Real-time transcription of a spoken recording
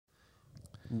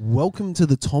Welcome to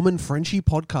the Tom and Frenchy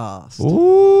podcast.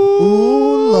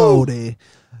 Ooh, lordy.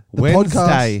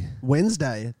 Wednesday.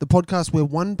 Wednesday. The podcast where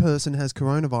one person has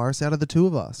coronavirus out of the two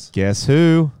of us. Guess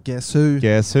who? Guess who?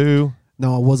 Guess who?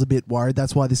 No, I was a bit worried.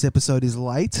 That's why this episode is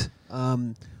late.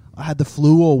 I had the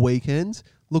flu all weekend.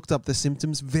 Looked up the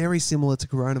symptoms. Very similar to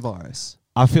coronavirus.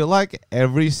 I feel like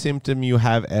every symptom you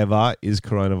have ever is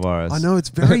coronavirus. I know, it's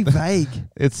very vague.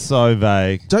 It's so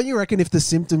vague. Don't you reckon if the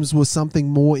symptoms were something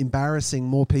more embarrassing,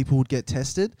 more people would get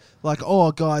tested? Like,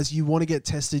 oh, guys, you want to get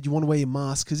tested, you want to wear your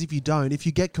mask, because if you don't, if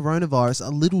you get coronavirus,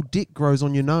 a little dick grows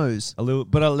on your nose. A little,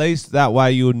 but at least that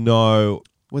way you would know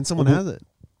when someone has it.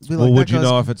 Well, would you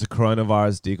know if it's a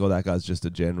coronavirus dick or that guy's just a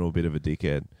general bit of a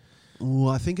dickhead? Ooh,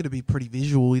 I think it'd be pretty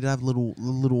visual. You'd have a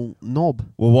little knob.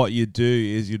 Well, what you'd do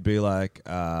is you'd be like,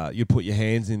 you'd put your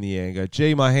hands in the air and go,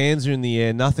 gee, my hands are in the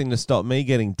air, nothing to stop me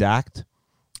getting dacked.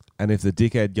 And if the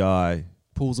dickhead guy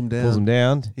pulls him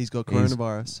down, he's got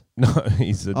coronavirus.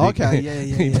 He's a dickhead. Okay, yeah.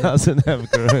 He doesn't have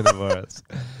coronavirus.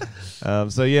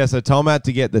 So Tom had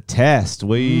to get the test.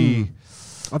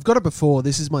 I've got it before.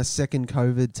 This is my second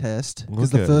COVID test.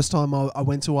 Because the first time I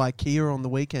went to IKEA on the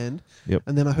weekend,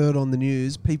 and then I heard on the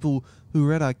news, people who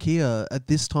were at IKEA at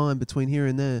this time between here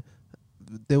and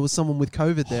there was someone with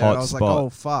COVID there. Hot and I was spot. like, oh,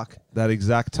 fuck. That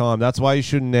exact time. That's why you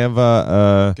should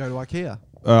never... go to IKEA.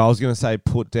 I was going to say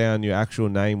put down your actual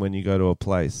name when you go to a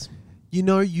place. You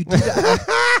know, you did...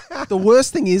 The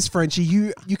worst thing is, Frenchy,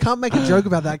 you can't make a joke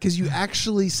about that because you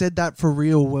actually said that for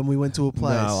real when we went to a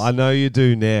place. No, I know you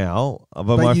do now,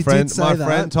 but my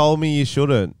friend told me you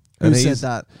shouldn't. Who said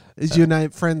that? Is your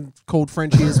friend called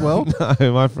Frenchy as well?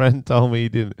 No, my friend told me he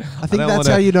didn't. I think that's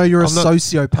how you know you're a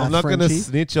sociopath, I'm not going to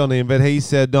snitch on him, but he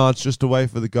said, no, it's just a way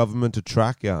for the government to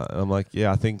track you. And I'm like,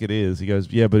 yeah, I think it is. He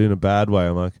goes, yeah, but in a bad way.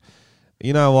 I'm like,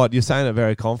 you know what? You're saying it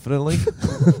very confidently.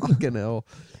 Fucking hell.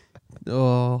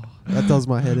 Oh, that does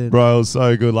my head in. Bro, it was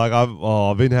so good. Like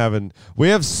we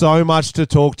have so much to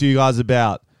talk to you guys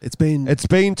about. It's been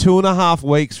 2.5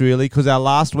 weeks really, because our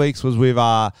last week's was with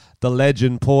the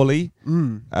legend Paulie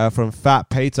from Fat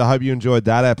Pizza. I hope you enjoyed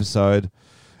that episode.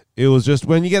 It was just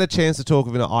when you get a chance to talk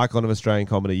with an icon of Australian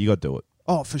comedy, you got to do it.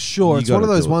 Oh, for sure. It's one of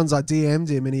those ones I DM'd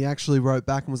him and he actually wrote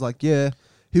back and was like, yeah.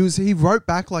 He wrote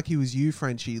back like he was you,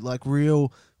 Frenchy, like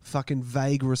real fucking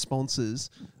vague responses.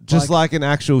 Just like an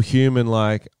actual human,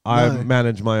 like I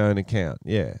manage my own account.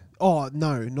 Yeah. Oh,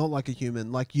 no, not like a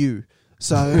human, like you.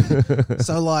 So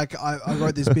like I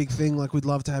wrote this big thing like we'd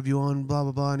love to have you on, blah,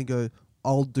 blah, blah. And he go,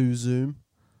 I'll do Zoom.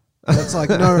 That's like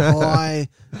no hi,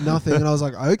 nothing. And I was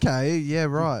like, okay, yeah,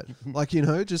 right. Like, you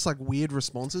know, just like weird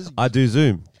responses. I do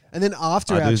Zoom. And then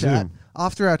after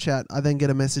our chat, I then get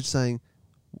a message saying,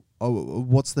 oh,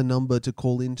 what's the number to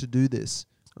call in to do this?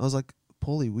 I was like,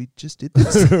 Paulie, we just did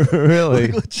this. Really?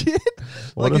 Like, legit?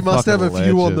 Like you must have a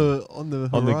few on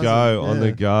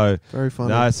the go. Very funny.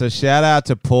 No, so shout out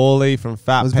to Paulie from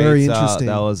Fat Pizza. Very interesting.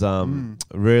 That was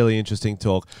really interesting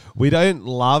talk. We don't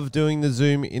love doing the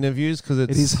Zoom interviews because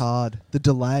it is hard. The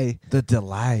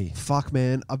delay. Fuck,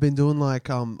 man. I've been doing like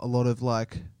a lot of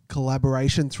like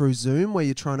collaboration through Zoom where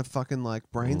you're trying to fucking like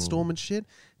brainstorm and shit.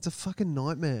 It's a fucking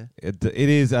nightmare. It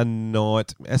is a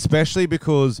nightmare, especially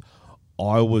because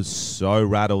I was so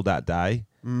rattled that day.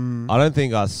 I don't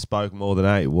think I spoke more than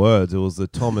 8 words. It was the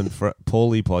Tom and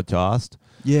Paulie podcast.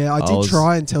 Yeah, I did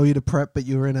try and tell you to prep, but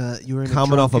you were in a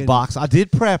coming off a box. I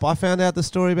did prep. I found out the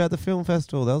story about the film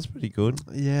festival. That was pretty good.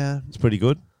 Yeah, it's pretty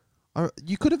good.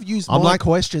 You could have used my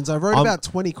questions. I wrote about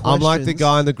 20 questions. I'm like the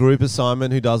guy in the group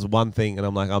assignment who does one thing, and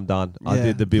I'm like, I'm done. Yeah, I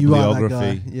did the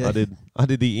bibliography. Yeah. I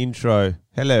did the intro.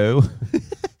 Hello.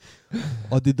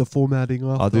 I did the formatting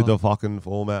after. I did the fucking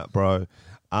format, bro.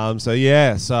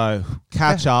 So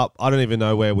catch up. I don't even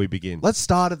know where we begin. Let's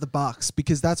start at the Bucks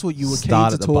because that's what you were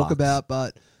keen to talk about,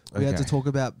 but we had to talk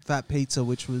about Fat Pizza,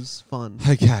 which was fun.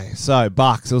 Okay, so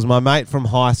Bucks. It was my mate from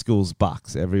high school's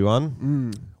Bucks,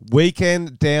 everyone.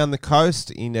 Weekend down the coast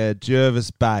in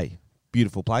Jervis Bay.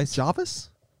 Beautiful place. Jarvis?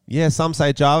 Yeah, some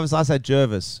say Jarvis. I say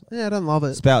Jervis. Yeah, I don't love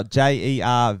it. Spelled Jervis.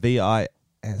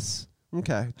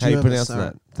 Okay. How you pronounce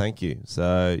that? Thank you.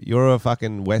 So you're a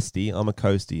fucking Westie. I'm a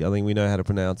Coastie. I think we know how to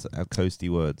pronounce our Coastie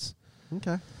words.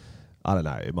 Okay. I don't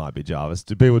know. It might be Jarvis.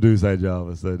 People do say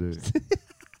Jarvis. They do.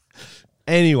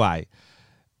 Anyway.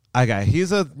 Okay.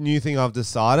 Here's a new thing I've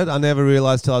decided. I never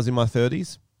realised till I was in my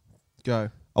 30s.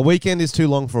 Go. A weekend is too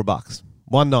long for a Bucks.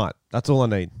 One night. That's all I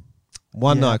need.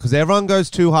 One night, because everyone goes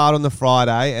too hard on the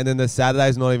Friday, and then the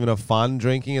Saturday's not even a fun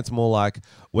drinking. It's more like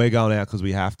we're going out because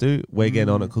we have to. We're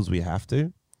getting on it because we have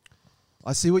to.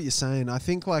 I see what you're saying. I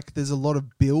think like there's a lot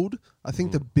of build. I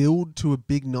think the build to a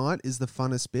big night is the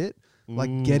funnest bit.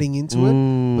 like getting into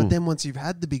it. But then once you've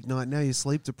had the big night, now you're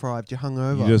sleep deprived, you're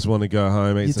hungover. You just want to go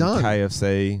home, eat You're some done.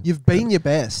 KFC. You've been your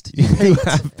best. You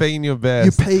have been your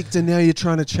best. You peaked, and now you're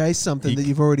trying to chase something that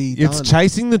you've already done. It's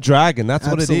chasing the dragon. That's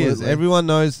what it is. Absolutely. Everyone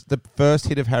knows the first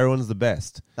hit of heroin is the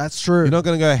best. That's true. You're not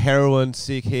going to go heroin,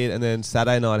 sick hit, and then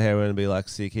Saturday night heroin and be like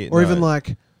sick hit. Or No. even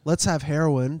like, let's have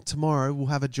heroin. Tomorrow we'll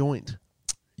have a joint.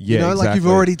 Yeah, you know, exactly. like you've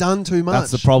already done too much.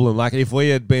 That's the problem. Like if we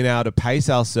had been able to pace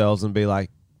ourselves and be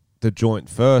like the joint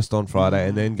first on Friday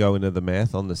and then go into the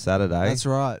meth on the Saturday. That's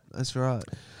right. That's right.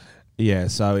 Yeah,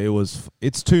 so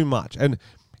it's too much. And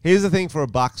here's the thing for a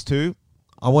bucks too.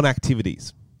 I want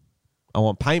activities. I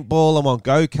want paintball. I want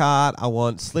go-kart. I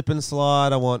want slip and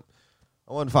slide. I want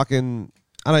fucking,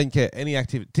 I don't care. Any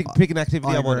activity. Pick an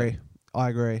activity. I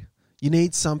agree. You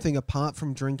need something apart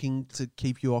from drinking to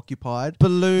keep you occupied.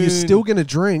 Balloon. You're still going to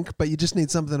drink, but you just need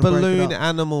something to break it Balloon up.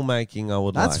 animal making, I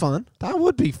would like. That's fun. That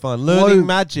would be fun. Learning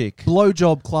magic.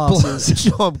 Blowjob classes.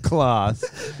 Blowjob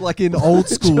class. Like in old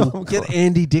school. Blowjob Get class.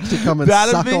 Andy Dick to come and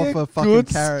That'd suck be off a fucking good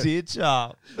carrot. stitch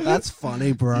up. That's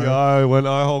funny, bro. Yo, when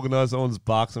I organise someone's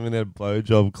bucks, I'm in their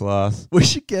blowjob class. We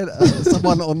should get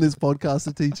someone on this podcast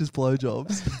to teach us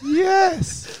blowjobs.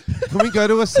 Yes. Can we go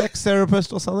to a sex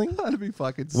therapist or something? That'd be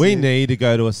fucking sick. We need to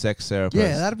go to a sex therapist.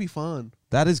 Yeah, that'd be fun.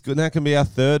 That is good. That can be our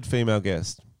third female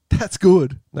guest. That's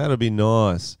good. That'd be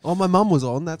nice. Oh, my mum was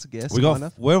on. That's a guess. We've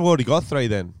already got 3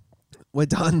 then. We're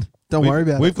done. Don't worry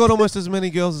about it. We've got almost as many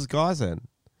girls as guys then.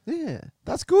 Yeah.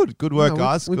 That's good. Good work, No,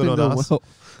 guys. we've Good been on doing us. well.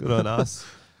 Good on us.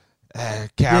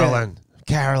 Carolyn.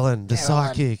 Carolyn, the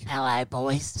psychic. Hello,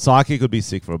 boys. Psychic would be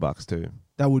sick for a bucks too.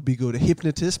 That would be good. A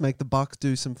hypnotist, make the bucks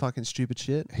do some fucking stupid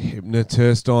shit.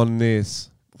 Hypnotist on this.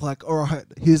 Like, all right,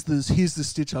 here's the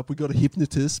stitch up. We got a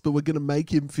hypnotist, but we're gonna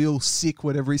make him feel sick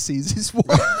whenever he sees his wife.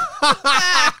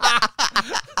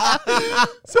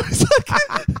 So it's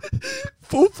like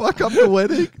full fuck up the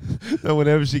wedding. And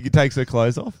whenever she takes her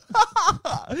clothes off.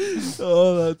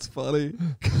 Oh, that's funny.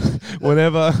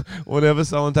 Whenever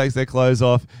someone takes their clothes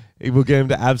off, it will get him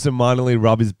to absentmindedly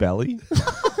rub his belly.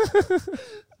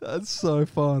 That's so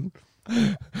fun.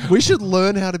 We should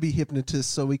learn how to be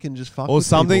hypnotists so we can just fuck Or with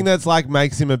something people. that's like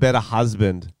makes him a better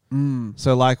husband.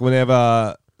 So like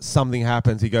whenever something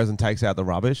happens, he goes and takes out the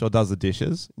rubbish or does the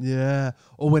dishes. Yeah.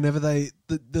 Or whenever the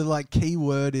like key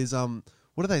word is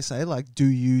what do they say? Like, do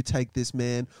you take this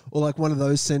man? Or like one of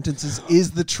those sentences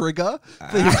is the trigger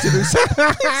for him to do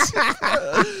something.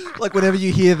 Like whenever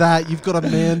you hear that, you've got a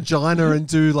mangina and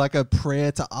do like a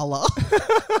prayer to Allah.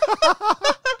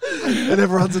 And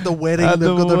everyone's at the wedding At and they've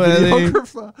the got the wedding.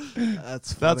 videographer.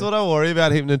 That's funny. That's what I worry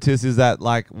about hypnotists is that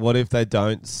like what if they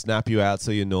don't snap you out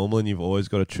so you're normal and you've always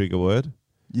got a trigger word?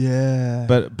 Yeah.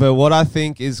 But what I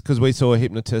think is because we saw a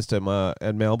hypnotist at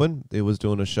Melbourne. It was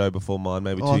doing a show before mine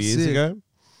maybe 2 years sick. ago.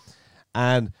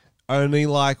 And only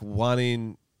like 1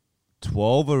 in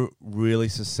 12 are really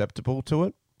susceptible to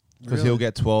it. Because Really? he'll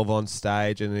get 12 on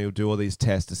stage and he'll do all these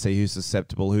tests to see who's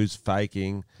susceptible, who's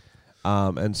faking,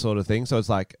 and sort of thing. So it's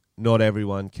like not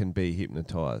everyone can be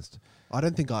hypnotized. I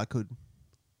don't think I could.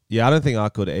 Yeah, I don't think I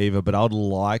could either, but I'd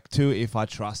like to if I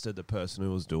trusted the person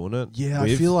who was doing it. Yeah,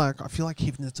 with. I feel like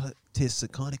hypnotists are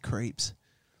kind of creeps.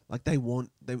 Like they're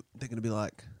gonna be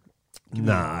like, give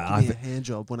me a hand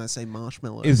job when I say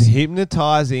marshmallows. Is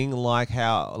hypnotizing like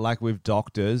how, like with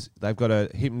doctors, they've got a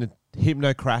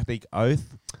hypnocratic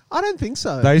oath? I don't think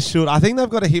so. They should. I think they've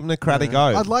got a hypnocratic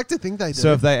oath. I'd like to think they do.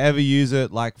 So if they ever use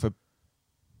it like for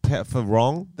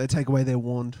wrong, they take away their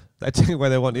wand. they take it where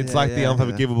they want. It's Yeah, like the yeah,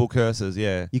 unforgivable curses,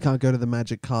 yeah. You can't go to the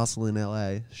Magic Castle in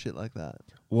LA. Shit like that.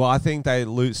 Well, I think they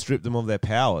strip them of their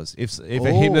powers. If a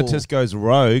Oh. hypnotist goes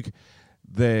rogue,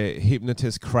 the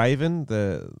hypnotist Craven,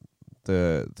 the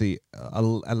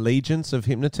allegiance of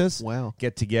hypnotists, Wow.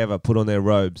 get together, put on their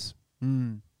robes,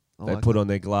 they put on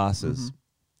their glasses.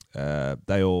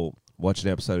 They all watch an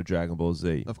episode of Dragon Ball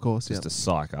Z. Of course, just to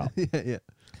psych up. yeah.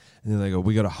 And then they go,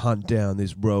 we got to hunt down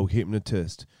this rogue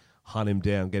hypnotist. Hunt him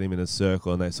down, get him in a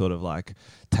circle, and they sort of like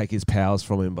take his powers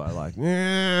from him by like,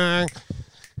 and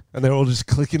they're all just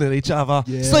clicking at each other.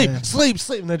 Yeah. Sleep.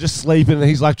 And they're just sleeping, and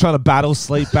he's like trying to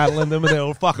battling them, and they're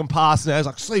all fucking passing out. He's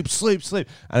like, sleep.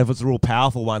 And if it's a real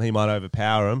powerful one, he might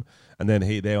overpower him, and then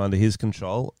they're under his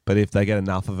control. But if they get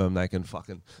enough of them, they can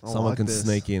someone like can this.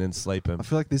 sneak in and sleep him. I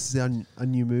feel like this is a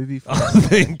new movie. For I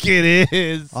think it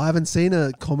is. I haven't seen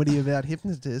a comedy about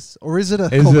hypnotists, or is it a?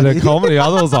 Is comedy? it a comedy? I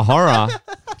thought it was a horror.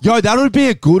 Yo, that would be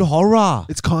a good horror.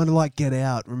 It's kind of like Get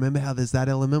Out. Remember how there's that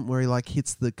element where he like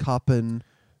hits the cup and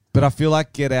But I feel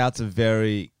like Get Out's a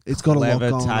very got a lot clever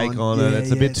going take on on. it. Yeah, It's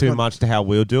a yeah, bit it's too much to how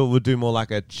we'll do it. We'll do more like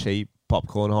a cheap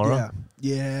popcorn horror.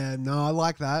 yeah. No, I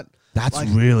like that. That's like,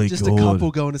 really just good. a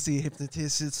couple going to see a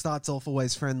hypnotist. It starts off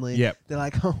always friendly. Yep. They're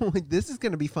like, oh, this is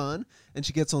going to be fun. And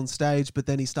she gets on stage, but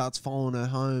then he starts following her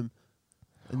home.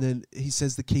 And then he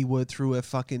says the keyword through her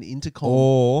fucking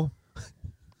intercom.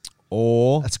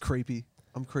 Or that's creepy.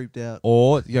 I'm creeped out.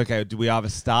 Or, okay, do we either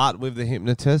start with the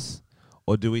hypnotist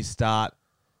or do we start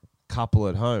couple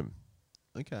at home?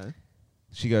 Okay.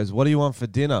 She goes, what do you want for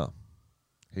dinner?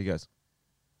 He goes,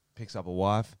 picks up a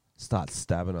wife, starts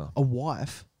stabbing her. A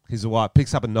wife? His wife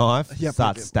picks up a knife, Yep,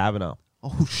 starts stabbing her.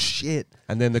 Oh, shit.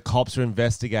 And then the cops are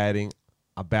investigating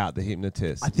about the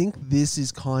hypnotist. I think this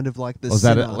is kind of like the is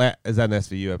Sinner. Is that an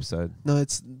SVU episode? No,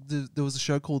 there was a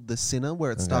show called The Sinner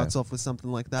where it starts off with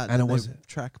something like that. And And it was they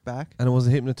track back. And it was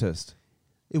a hypnotist.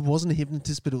 It wasn't a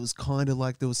hypnotist, but it was kind of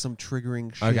like there was some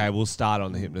triggering shit. Okay, we'll start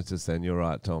on the hypnotist then. You're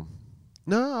right, Tom.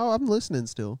 No, I'm listening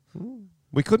still.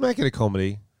 We could make it a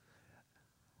comedy.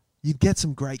 You'd get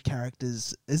some great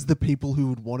characters as the people who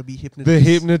would want to be hypnotists. The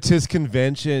hypnotist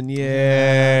convention,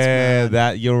 Yeah,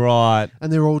 that you're right.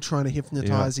 And they're all trying to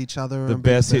hypnotize each other. The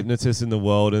best hypnotist in the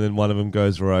world, and then one of them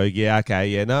goes rogue. Yeah, okay,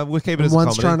 yeah. No, we'll keep it as a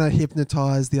one's comedy. trying to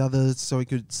hypnotize the other so he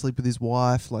could sleep with his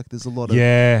wife. Like, there's a lot of...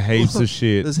 Yeah, heaps of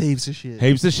shit. There's heaps of shit.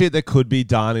 Heaps of shit that could be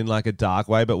done in like a dark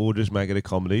way, but we'll just make it a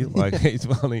comedy. Like, it's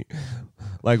funny.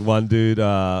 Like, one dude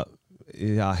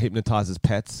hypnotizes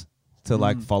pets to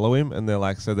like follow him, and they're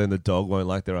like, so then the dog won't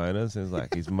like their owners. And it's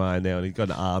like, he's mine now, and he's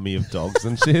got an army of dogs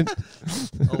and shit.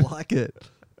 I like it.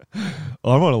 I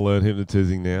want to learn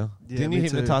hypnotizing now. Yeah, Didn't you me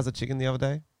too. hypnotize a chicken the other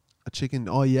day? A chicken.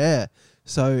 Oh, yeah.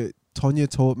 So Tonya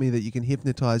taught me that you can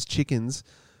hypnotize chickens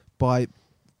by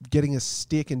getting a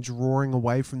stick and drawing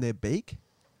away from their beak.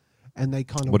 And they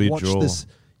kind of What do you watch draw? this.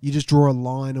 You just draw a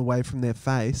line away from their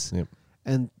face. Yep.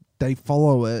 And they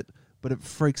follow it, but it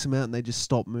freaks them out and they just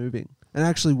stop moving. And it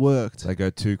actually worked. They go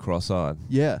too cross-eyed.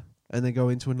 Yeah. And they go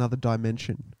into another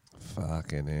dimension.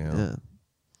 Fucking hell. Yeah.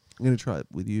 I'm going to try it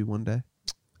with you one day.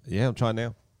 Yeah, I'm trying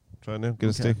now. Get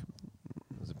a stick.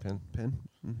 There's a pen. Pen?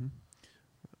 Mm-hmm.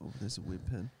 Oh, there's a weird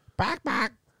pen. Back.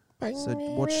 So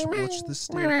watch the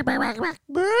stick.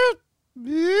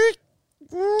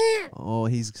 Oh,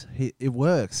 it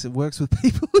works. It works with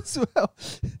people as well.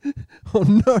 Oh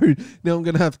no! Now I'm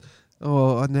gonna have.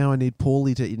 Oh, now I need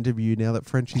Paulie to interview now that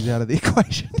Frenchy's out of the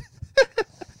equation. I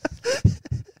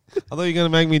thought you were going to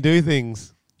make me do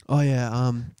things. Oh yeah.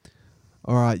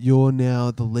 All right. You're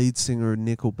now the lead singer of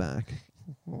Nickelback,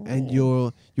 and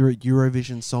you're at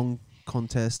Eurovision Song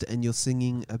Contest, and you're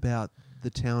singing about the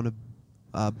town of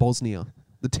Bosnia.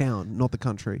 The town, not the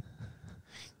country.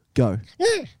 Go.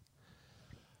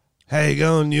 Hey,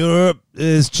 going Europe,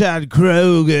 it's Chad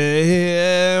Kroger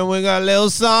here. We got a little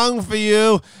song for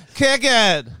you. Kick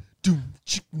it.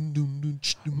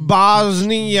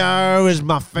 Bosnia is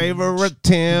my favorite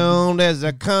town. There's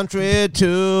a country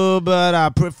too, but I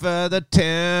prefer the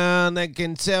town that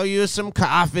can sell you some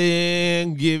coffee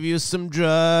and give you some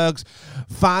drugs.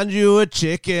 Find you a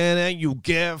chicken and you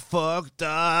get fucked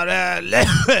up.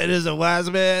 It is a wise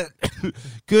man.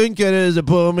 Couldn't get it as a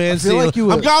poor man. Like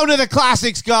I'm going to the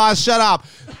classics, guys. Shut up.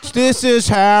 This is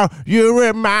how you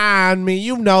remind me.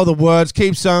 You know the words.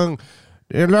 Keep singing.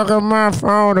 You look at my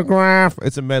photograph.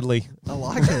 It's a medley. I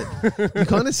like it. You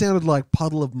kind of sounded like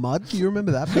Puddle of Mud. Do you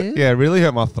remember that band? Yeah, it really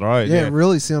hurt my throat. Yeah, it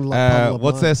really sounded like Puddle of Mud.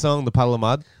 What's their song, The Puddle of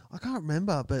Mud? I can't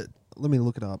remember, but let me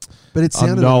look it up. But it I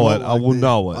sounded know a lot it. I like will this.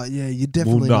 know it. Yeah, you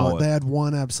definitely Will know know it. it. They had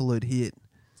one absolute hit.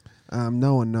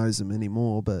 No one knows them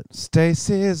anymore, but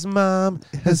Stacy's mom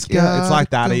has got... It's like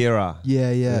that era.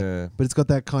 Yeah. But it's got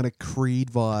that kind of Creed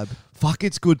vibe. Fuck,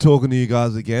 it's good talking to you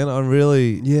guys again. I'm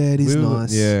really... Yeah, it is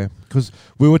nice. Yeah, because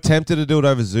we were tempted to do it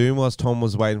over Zoom whilst Tom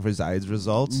was waiting for his AIDS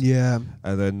results. Yeah.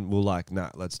 And then we're like,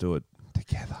 nah, let's do it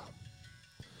together.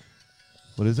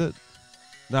 What is it?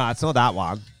 No, it's not that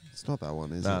one. It's not that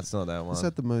one, is it? No, it's not that one. It's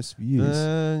had the most views.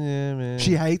 Yeah, man.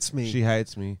 She hates me. She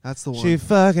hates me. That's the one. She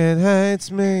fucking hates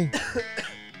me.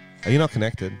 Are you not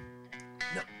connected?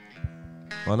 No.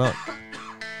 Why not? I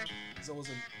guess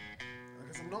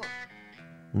I'm not.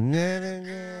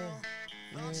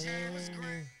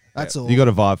 That's all. You got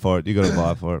a vibe for it. You got a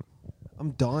vibe for it.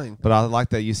 I'm dying. But I like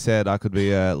that you said I could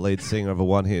be a lead singer of a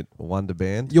one-hit wonder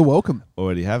band. You're welcome.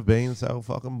 Already have been, so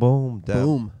fucking boom.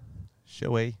 Boom.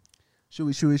 Shoey.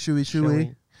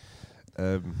 Shoey.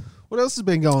 What else has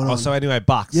been going on? Oh, so anyway,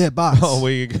 Bucks. Yeah, Bucks. Oh,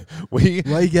 we get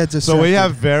distracted. So we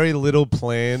have very little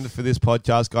planned for this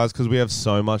podcast, guys, because we have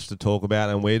so much to talk about,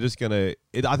 and we're just gonna.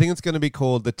 I think it's gonna be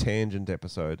called the Tangent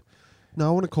episode. No,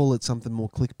 I want to call it something more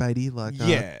clickbaity, like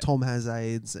Tom has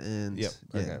AIDS and Yep.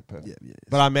 yeah, Okay, perfect. yeah.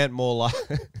 But I meant more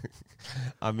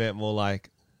like,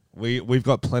 we've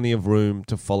got plenty of room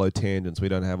to follow tangents. We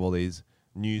don't have all these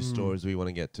news stories we want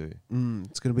to get to.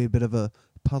 It's going to be a bit of a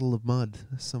puddle of mud.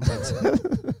 Someone's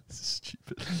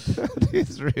stupid. It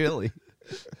is really.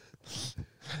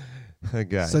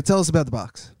 Okay. So tell us about the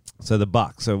Bucks. So the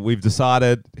Bucks. So we've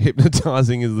decided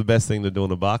hypnotizing is the best thing to do on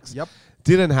the Bucks. Yep.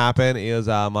 Didn't happen. It was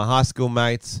my high school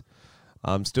mates.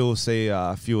 Still see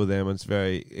a few of them. It's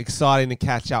very exciting to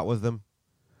catch up with them.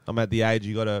 I'm at the age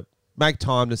you got to make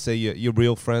time to see your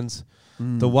real friends.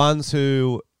 The ones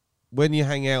who, when you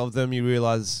hang out with them, you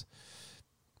realize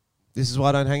this is why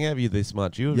I don't hang out with you this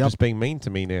much. You're just being mean to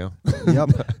me now. Yep.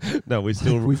 No,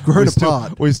 we've grown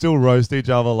apart. We still roast each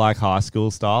other like high school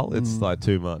style. It's like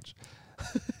too much.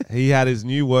 He had his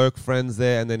new work friends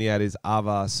there, and then he had his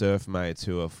other surf mates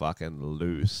who are fucking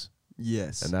loose.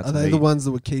 Yes. And that's are they the ones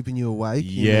that were keeping you awake?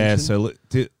 Yeah. So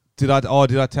did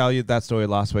I tell you that story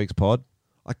last week's pod?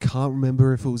 I can't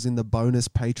remember if it was in the bonus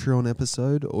Patreon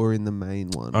episode or in the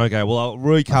main one. Okay, well, I'll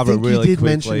recover it really quickly. You did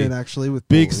mention it, actually, with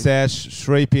Big Bullied. sesh,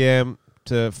 3 p.m.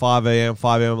 to 5 a.m.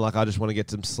 5 a.m. Like, I just want to get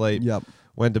some sleep. Yep.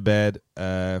 Went to bed.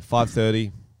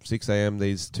 5:30, 6 a.m.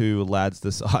 These two lads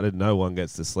decided no one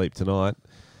gets to sleep tonight.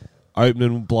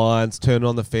 Opening blinds, turning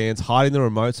on the fans, hiding the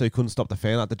remote so he couldn't stop the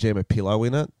fan. I had to jam a pillow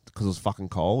in it because it was fucking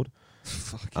cold.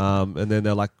 And then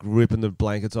they're like ripping the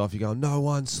blankets off. You go, no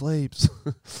one sleeps.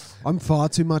 I'm far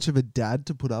too much of a dad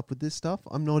to put up with this stuff.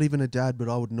 I'm not even a dad, but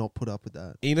I would not put up with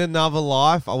that. In another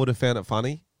life, I would have found it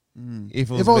funny.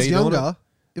 If I was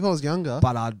younger.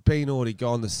 But I'd been already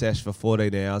gone the sesh for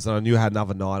 14 hours and I knew I had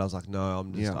another night. I was like, no,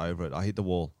 I'm just over it. I hit the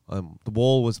wall. The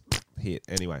wall was hit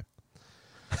anyway.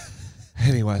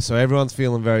 So everyone's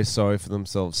feeling very sorry for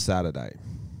themselves Saturday.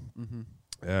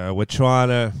 We're trying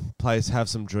to have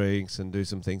some drinks and do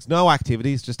some things. No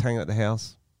activities, just hanging at the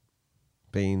house.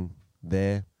 Being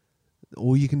there.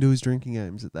 All you can do is drinking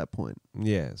games at that point.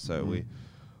 Yeah, so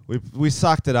we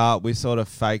sucked it up. We sort of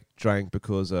fake drank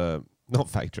because... not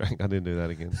fake drank. I didn't do that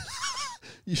again.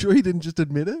 You sure you didn't just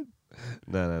admit it?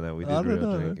 No. We did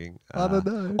real drinking. I don't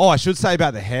know. Oh, I should say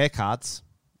about the haircuts.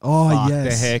 Oh, Fuck,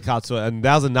 yes. The haircuts. And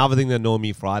that was another thing that annoyed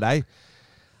me Friday.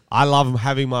 I love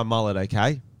having my mullet,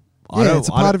 okay? Yeah, it's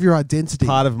a part of your identity.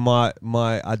 Part of my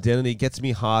identity. Gets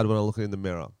me hard when I look in the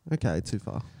mirror. Okay, too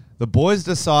far. The boys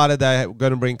decided they were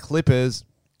going to bring clippers,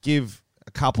 give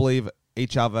a couple of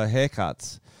each other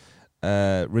haircuts.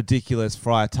 Ridiculous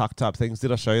Friar Tuck type things.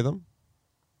 Did I show you them?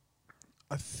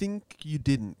 I think you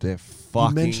didn't. They're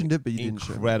fucking you mentioned it, but you didn't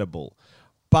show. Incredible.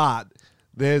 But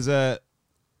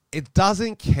it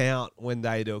doesn't count when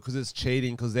they do it because it's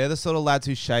cheating because they're the sort of lads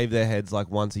who shave their heads like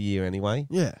once a year anyway.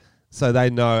 Yeah. So they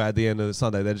know at the end of the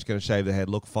Sunday they're just going to shave their head,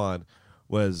 look fine.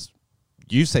 Whereas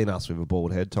you've seen us with a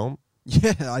bald head, Tom.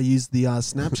 Yeah, I used the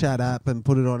Snapchat app and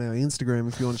put it on our Instagram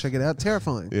if you want to check it out.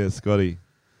 Terrifying. Yeah, Scotty.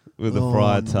 With the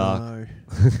fried tuck.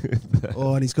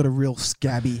 No. And he's got a real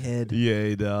scabby head. Yeah,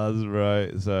 he does,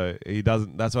 right. So he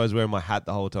doesn't. That's why he's wearing my hat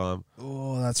the whole time.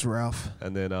 Oh, that's rough.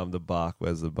 And then the buck.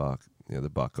 Where's the buck? Yeah, the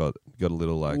buck got a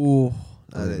little like. Oh,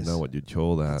 I don't even know what you'd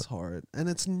call that. That's horrid. And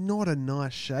it's not a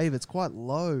nice shave. It's quite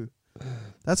low.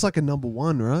 That's like a number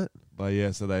one, right? But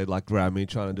yeah, so they like grab me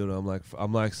trying to do it.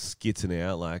 I'm like skitzing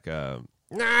out like no.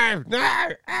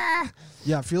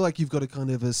 Yeah, I feel like you've got to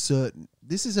kind of assert.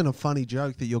 This isn't a funny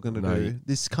joke that you're going to do.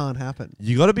 This can't happen.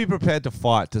 You got to be prepared to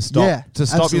fight to stop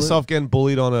yourself getting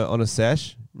bullied on a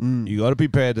sesh. You got to be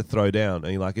prepared to throw down.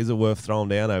 And you're like, is it worth throwing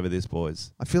down over this,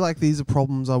 boys? I feel like these are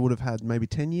problems I would have had maybe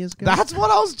 10 years ago. That's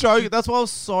what I was joking. That's why it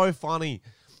was so funny.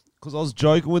 Because I was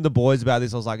joking with the boys about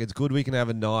this. I was like, it's good we can have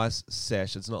a nice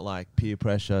sesh. It's not like peer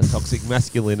pressure, toxic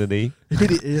masculinity.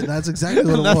 That's exactly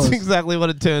what it was. That's exactly what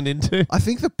it turned into. I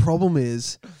think the problem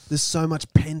is there's so much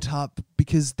pent up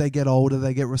because they get older,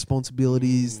 they get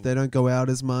responsibilities, they don't go out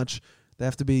as much. They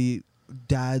have to be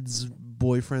dads,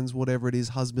 boyfriends, whatever it is,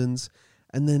 husbands.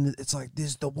 And then it's like, this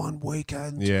is the one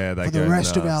weekend for the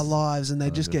rest of our lives. And they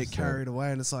 100%. Just get carried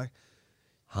away. And it's like,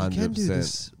 100%. You can do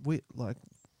this.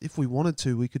 If we wanted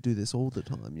to, we could do this all the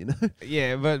time, you know?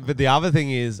 Yeah, but the other thing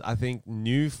is, I think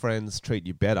new friends treat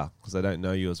you better because they don't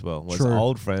know you as well. Whereas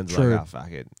old friends are like,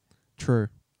 fuck it. True.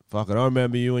 Fucking, I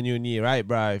remember you when you were in year 8,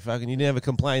 bro. Fucking, you never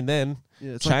complained then.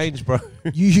 Yeah, change, like,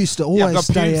 bro. You used to always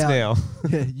stay out. Now.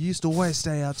 Yeah, you used to always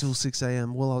stay out till 6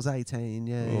 a.m. Well, I was 18.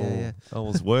 Yeah. I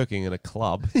was working in a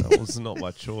club. That was not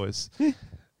my choice.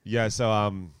 Yeah,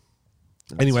 so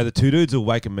anyway, the two dudes were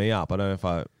waking me up. I don't know if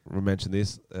I mentioned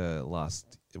this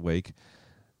last week.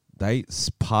 They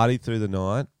partied through the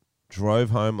night, drove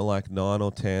home at like 9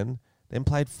 or 10, then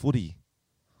played footy.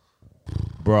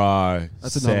 Bro,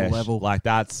 that's another level. Like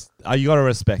that's you got to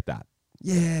respect that.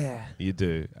 Yeah, you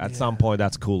do. At some point,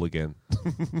 that's cool again.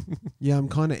 Yeah, I'm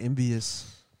kind of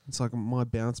envious. It's like my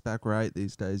bounce back rate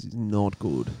these days is not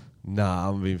good. Nah,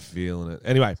 I've been feeling it.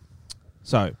 Anyway,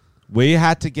 so we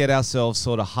had to get ourselves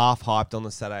sort of half hyped on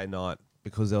the Saturday night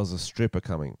because there was a stripper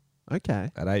coming. Okay.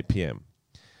 At 8 p.m.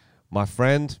 My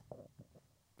friend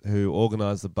who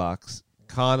organised the Bucks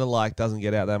kind of like doesn't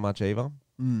get out that much either.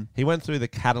 He went through the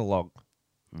catalogue,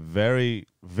 very,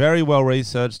 very well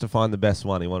researched to find the best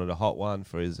one. He wanted a hot one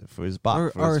for his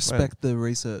buck. I respect the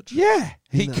research. Yeah,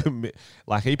 he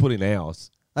he put in hours.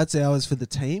 That's hours for the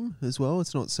team as well.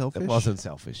 It's not selfish. It wasn't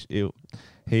selfish. It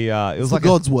was like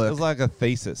God's work. It was like a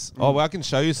thesis. Oh, well, I can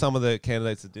show you some of the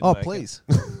candidates that didn't. Oh, make please,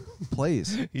 it.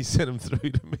 please. He sent them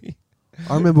through to me.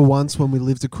 I remember once when we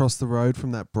lived across the road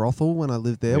from that brothel. When I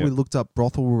lived there, Yep. we looked up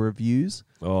brothel reviews.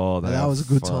 Oh, that was a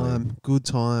good funny. time. Good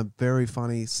time. Very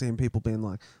funny seeing people being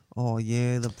like, "Oh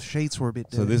yeah, the sheets were a bit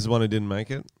dirty." So this is one who didn't make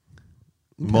it.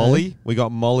 Okay. Molly, we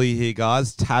got Molly here,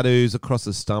 guys. Tattoos across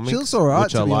the stomach. She looks all right,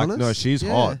 which to I be like. honest. No, she's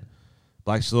Yeah. hot.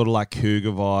 Like sort of like cougar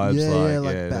vibes.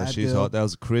 Yeah, bad she's girl. hot. That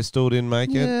was Crystal didn't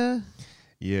make it. Yeah,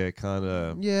 Yeah, kind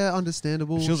of. yeah,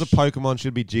 understandable. If she was a Pokemon,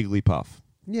 she'd be Jigglypuff.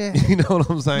 Yeah. You know what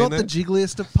I'm saying? Not there? the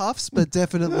jiggliest of puffs, but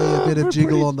definitely a bit of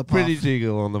jiggle on the puff. Pretty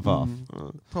jiggle on the puff.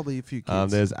 Probably a few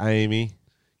kids. There's Amy.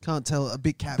 Can't tell, a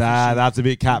bit catfishy. That's a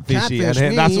bit catfishy. Catfish,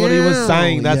 And that's what he was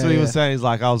saying. That's yeah, what he was yeah. saying. He's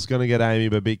like, I was going to get Amy,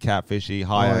 but a bit catfishy,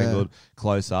 high Oh, yeah. angled,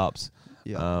 close ups.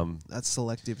 Yeah, that's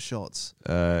selective shots.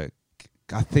 I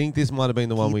think this might have been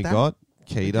the one we Keita? got.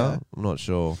 Keita. Okay. I'm not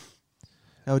sure.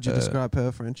 How would you describe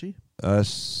her, Frenchy? I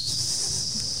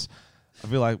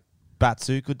feel like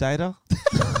Batsu could date her.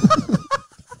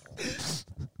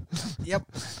 Yep.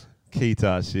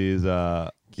 Keita, she's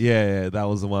yeah, that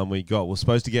was the one we got. We're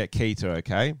supposed to get Keita,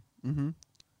 okay? Mm-hmm.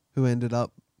 Who ended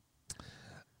up?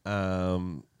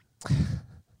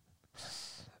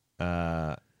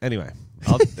 Anyway,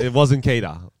 it wasn't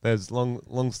Keita. There's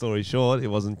long story short, it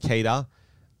wasn't Keita.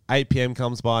 8 p.m.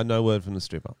 comes by, no word from the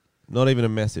stripper. Not even a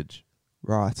message.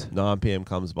 Right. 9 p.m.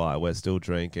 comes by, we're still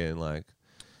drinking, like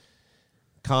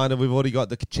kind of we've already got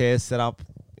the chairs set up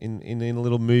in a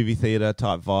little movie theater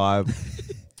type vibe.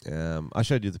 I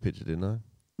showed you the picture, didn't I?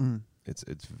 Mm.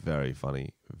 It's very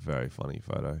funny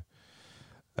photo.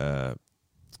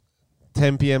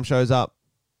 10 p.m. shows up,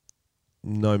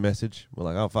 no message. We're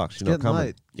like, oh fuck, she's not Getting coming.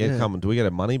 late. Yeah, Yeah. coming. Do we get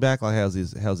our money back? Like, how's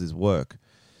his work?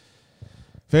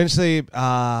 Eventually,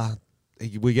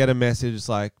 we get a message. It's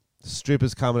like,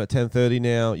 stripper's coming at 10:30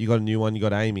 now. You got a new one. You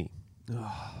got Amy,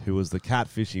 who was the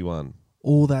catfishy one.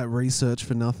 All that research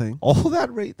for nothing. All that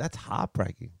that's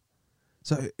heartbreaking.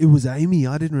 So it was Amy.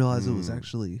 I didn't realize it was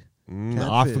actually.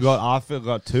 I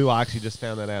forgot too. I actually just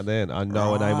found that out then. I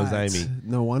know her name was Right. Amy.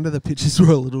 No wonder the pictures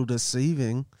were a little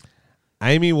deceiving.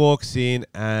 Amy walks in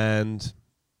and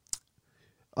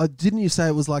Didn't you say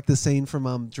it was like the scene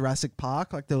from Jurassic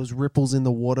Park? Like there was ripples in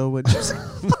the water when she was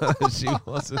no, she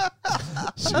wasn't.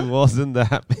 She wasn't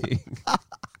that big.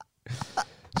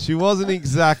 She wasn't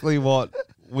exactly what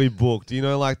we booked. You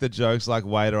know, like the jokes, like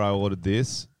waiter, I ordered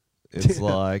this. It's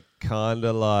like kind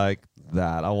of like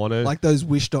that. I want to like those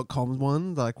Wish.com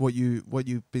ones, like what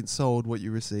you've been sold, what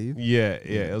you receive. Yeah.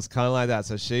 It was kind of like that.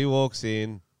 So she walks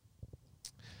in.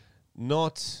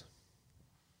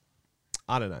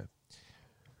 I don't know.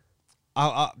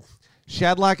 She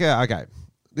had like okay.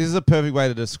 This is a perfect way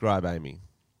to describe Amy.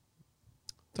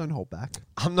 Don't hold back.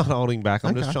 I'm not holding back.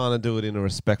 I'm just Okay. trying to do it in a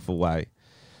respectful way.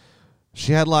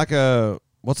 She had like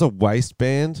what's a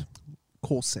waistband?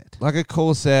 Corset. Like a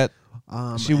corset.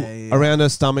 Around her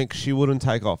stomach, she wouldn't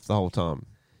take off the whole time.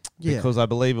 Yeah. Because I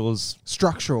believe it was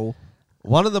Structural.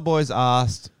 one of the boys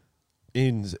asked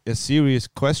in a serious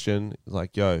question,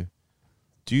 like, yo,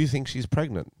 do you think she's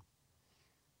pregnant?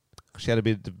 She had a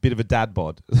bit of a dad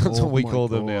bod. That's Oh what we my call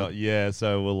them now. God. Yeah,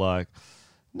 so we're like,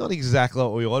 not exactly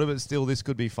what we ordered, but still this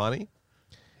could be funny.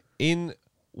 In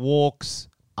walks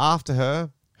after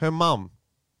her mum.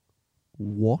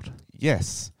 What?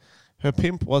 Yes. Her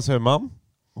pimp was her mum.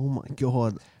 Oh my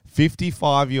God.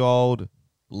 55-year-old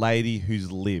lady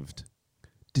who's lived.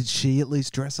 Did she at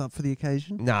least dress up for the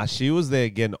occasion? Nah, she was there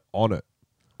getting on it.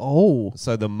 Oh.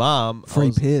 So the mum...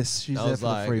 Free piss. She's I there was for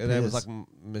like, the free and it was piss. like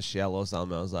Michelle or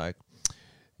something. I was like,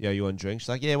 yeah, you want a drink? She's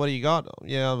like, yeah, what do you got?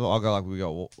 Yeah, I'll go like, we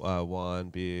got wine,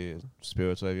 beer,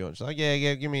 spirits, whatever you want. She's like,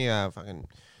 yeah, give me fucking,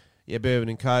 bourbon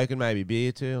and Coke and maybe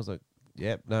beer too. I was like,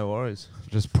 yep, no worries.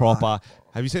 Just proper.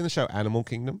 Have you seen the show Animal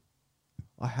Kingdom?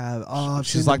 I have. Oh, I've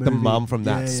She's seen like the movie. mum from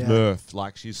that Yeah, Smurf.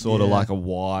 Like she's sort of Yeah. like a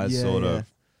wise Yeah, sort yeah.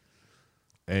 of.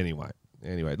 Anyway,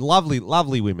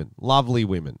 lovely women.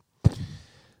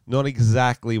 Not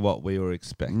exactly what we were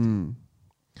expecting.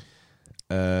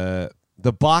 The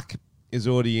buck is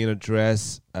already in a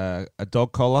dress, a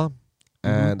dog collar,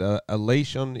 and a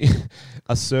leash on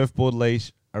a surfboard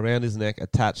leash around his neck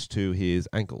attached to his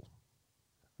ankle.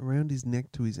 Around his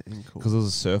neck to his ankle. Because it was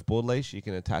a surfboard leash, you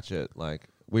can attach it like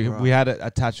we had it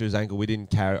attached to his ankle. We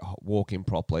didn't walk him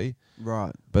properly,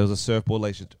 right? But it was a surfboard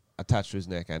leash attached to his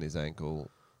neck and his ankle.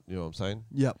 You know what I'm saying?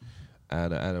 Yep.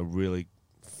 And a really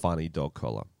funny dog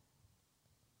collar.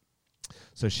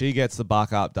 So she gets the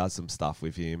buck up, does some stuff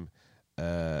with him,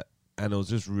 and it was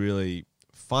just really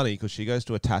funny because she goes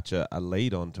to attach a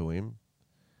lead onto him.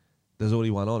 There's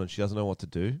already one on, and she doesn't know what to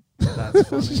do. That's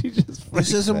funny. She just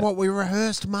this isn't what we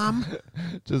rehearsed, Mum.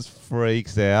 Just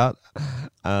freaks out.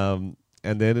 And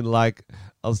then, like,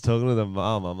 I was talking to the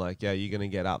mum. I'm like, "Yeah, you gonna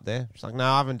get up there?" She's like, "No,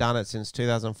 I haven't done it since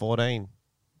 2014."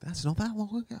 That's not that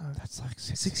long ago. That's like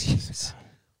six years.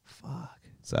 Fuck.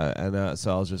 So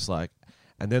I was just like,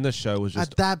 and then the show was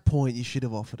just at that point you should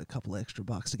have offered a couple extra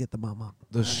bucks to get the mum up.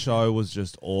 The show was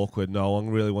just awkward. No one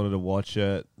really wanted to watch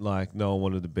it. Like, no one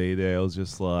wanted to be there. It was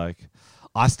just like,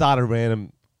 I started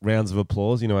random rounds of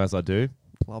applause, as I do.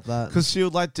 Love that. Because she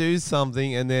would like do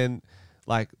something and then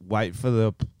like wait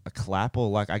for a clap or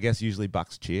like I guess usually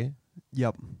bucks cheer.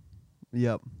 Yep.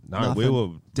 No, nothing. we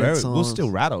were still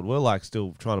rattled. We're like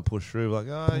still trying to push through. Like,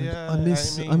 oh yeah, I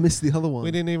miss the other one.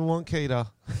 We didn't even want Keita.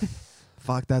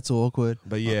 Fuck, that's awkward.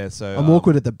 But yeah, so I'm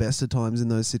awkward at the best of times in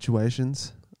those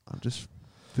situations. I just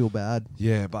feel bad.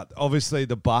 Yeah, but obviously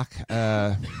the buck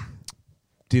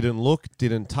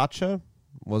didn't touch her,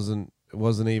 wasn't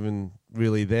even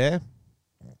really there.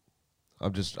 I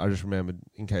just remembered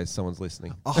in case someone's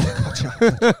listening. Oh,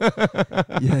 gotcha.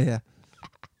 Yeah.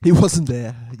 He wasn't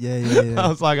there. Yeah. I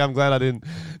was like, I'm glad I didn't.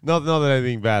 Not that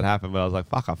anything bad happened, but I was like,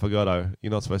 fuck, I forgot.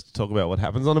 You're not supposed to talk about what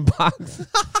happens on a bucks.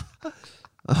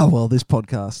 Oh well, this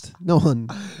podcast. No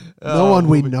one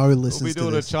we know listens. We'll be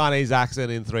doing to a Chinese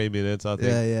accent in 3 minutes. I think.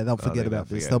 Yeah. They'll forget about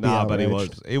this. They'll be but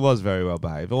outraged. he was very well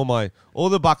behaved. All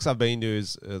the bucks I've been to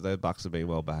is the bucks have been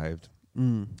well behaved.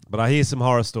 But I hear some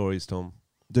horror stories, Tom.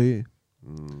 Do you?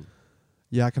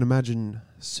 Yeah, I can imagine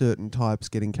certain types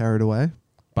getting carried away.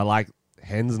 But like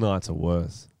hens nights are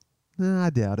worse. I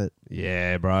doubt it.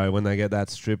 Yeah, bro. When they get that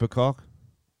stripper cock.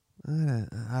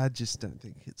 I just don't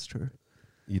think it's true.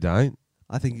 You don't?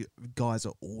 I think guys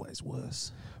are always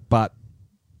worse. But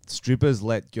strippers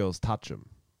let girls touch them.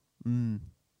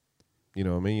 You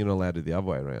know what I mean? You're not allowed to the other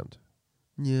way around.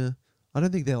 Yeah. I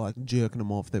don't think they're like jerking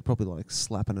them off. They're probably like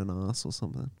slapping an ass or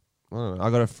something. I don't know. I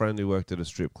got a friend who worked at a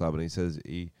strip club and he says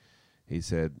he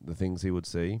said the things he would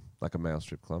see, like a male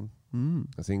strip club,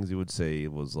 the things he would see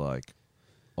was like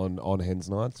on hens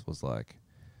nights was like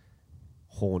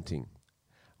haunting.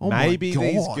 Oh Maybe my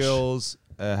these gosh. girls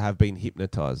have been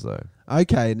hypnotized though.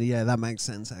 Okay, yeah, that makes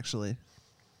sense actually.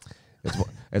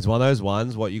 It's one of those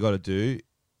ones. What you got to do,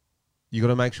 you got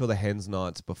to make sure the hens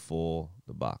night's before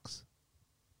the bucks.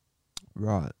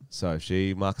 Right. So if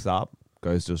she mucks up,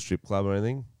 goes to a strip club or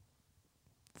anything,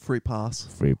 free pass,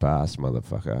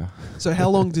 motherfucker. So how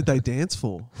long did they dance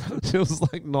for? It was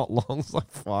like not long. It was like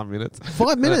 5 minutes.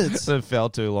 5 minutes. It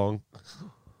felt too long.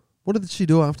 What did she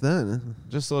do after that?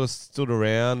 Just sort of stood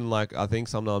around. Like I think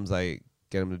sometimes they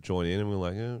get them to join in, and we're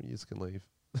like, "Oh, you just can leave."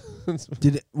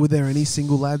 Were there any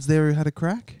single lads there who had a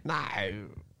crack? No.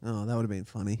 Oh, that would have been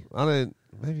funny.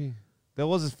 Maybe there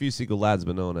was a few single lads,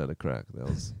 but no one had a crack. That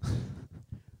was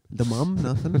the mum,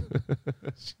 nothing.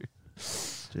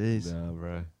 Jeez. Nah,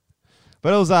 bro.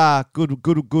 But it was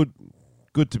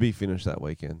good to be finished that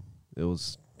weekend. It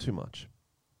was too much.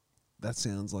 That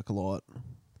sounds like a lot.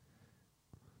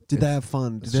 Did they have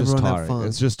fun? Did It's just everyone tiring. have fun?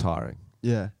 It's just tiring.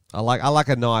 Yeah. I like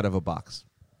a night of a bucks.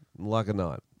 I like a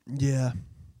night. Yeah.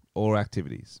 Or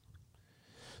activities.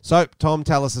 So, Tom,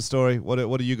 tell us a story. What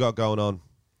do you got going on?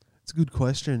 It's a good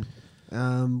question.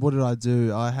 What did I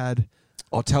do? I had...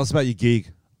 Oh, tell us about your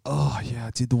gig. Oh, yeah.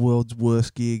 I did the world's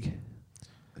worst gig.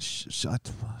 She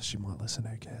might listen.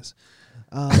 Who cares?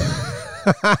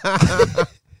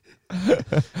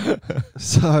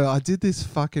 So I did this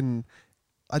fucking...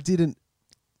 I did an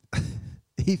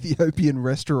Ethiopian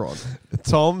restaurant.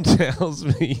 Tom tells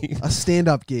me... A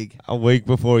stand-up gig. A week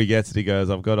before he gets it, he goes,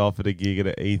 I've got offered a gig at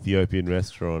an Ethiopian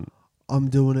restaurant. I'm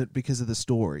doing it because of the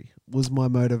story, was my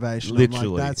motivation. Literally.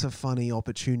 I'm like, that's a funny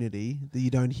opportunity that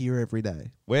you don't hear every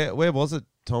day. Where was it,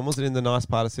 Tom? Was it in the nice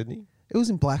part of Sydney? It was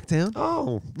in Blacktown.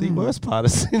 Oh, the worst part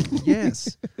of Sydney.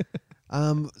 Yes.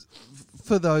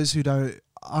 For those who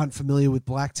aren't familiar with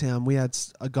Blacktown, we had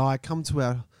a guy come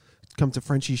to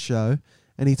Frenchy's show,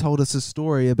 and he told us a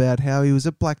story about how he was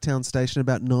at Blacktown Station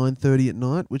about 9:30 at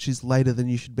night, which is later than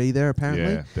you should be there,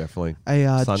 apparently. Yeah, definitely.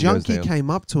 A Sun goes junkie down. came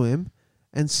up to him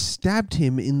and stabbed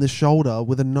him in the shoulder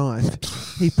with a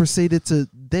knife. He proceeded to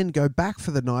then go back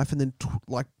for the knife and then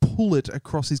pull it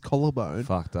across his collarbone.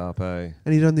 Fucked up, eh?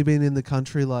 And he'd only been in the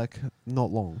country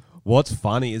not long. What's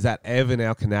funny is that Evan,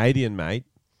 our Canadian mate,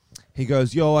 he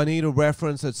goes, yo, I need a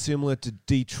reference that's similar to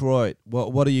Detroit.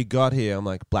 What do you got here? I'm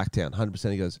like, Blacktown,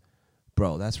 100%. He goes,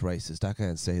 bro, that's racist. I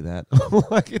can't say that.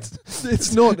 Like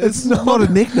it's not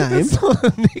a nickname. It's not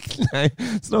a nickname.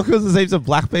 It's not because there's heaps of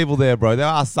black people there, bro. There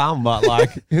are some, but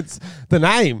it's the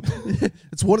name.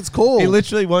 It's what it's called. He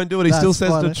literally won't do it. He still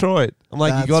says Detroit. I'm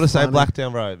like, you got to say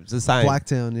Blacktown, bro. It's the same.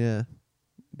 Blacktown, yeah.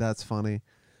 That's funny.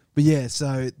 But yeah,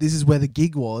 so this is where the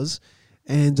gig was.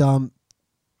 And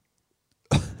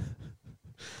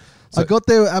I got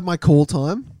there at my call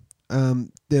time.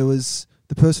 There was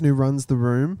the person who runs the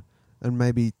room and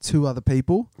maybe 2 other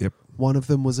people. Yep. One of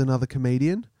them was another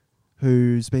comedian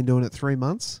who's been doing it 3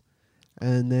 months.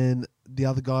 And then the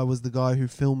other guy was the guy who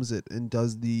films it and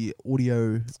does the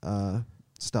audio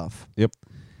stuff. Yep.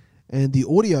 And the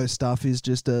audio stuff is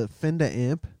just a Fender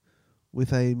amp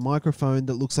with a microphone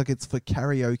that looks like it's for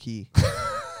karaoke.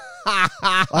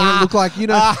 I don't look like, you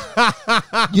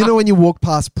know when you walk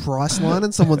past Priceline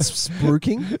and someone's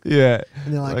spruiking? Yeah.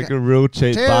 And they're like a real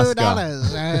cheap busker.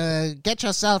 $2. Get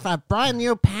yourself a brand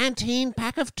new Pantene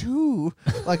pack of 2.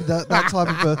 Like that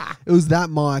type of it was that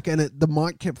mic, and the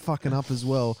mic kept fucking up as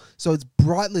well. So it's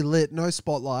brightly lit, no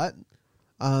spotlight.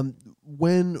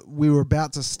 When we were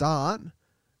about to start,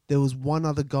 there was one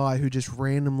other guy who just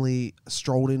randomly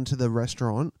strolled into the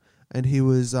restaurant, and he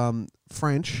was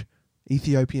French,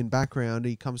 Ethiopian background.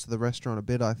 He comes to the restaurant a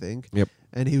bit, I think. Yep.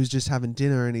 And he was just having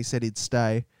dinner, and he said he'd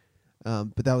stay.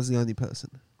 But that was the only person.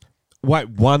 Wait,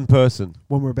 one person?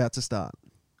 When we're about to start.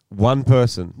 One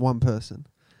person? One person.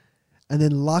 And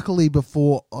then luckily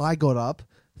before I got up,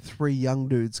 3 young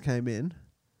dudes came in.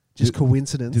 Just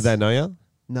coincidence. Did they know you?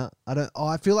 No, I don't.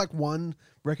 I feel like one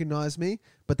recognized me,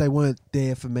 but they weren't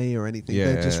there for me or anything.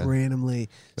 Yeah. They just randomly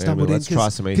stumbled let's in try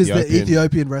some because the Ethiopian.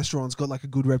 Ethiopian restaurant's got like a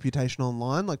good reputation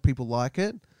online. Like people like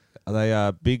it. Are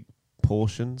they big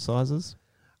portion sizes?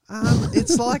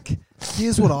 It's like,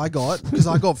 here's what I got, because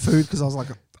I got food because I was like,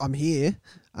 I'm here.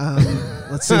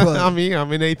 Let's see what I'm here.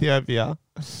 I'm in Ethiopia.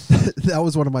 That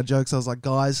was one of my jokes. I was like,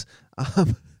 guys,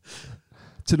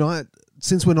 tonight,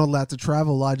 since we're not allowed to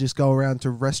travel, I just go around to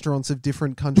restaurants of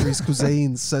different countries'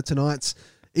 cuisines. So tonight's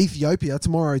Ethiopia,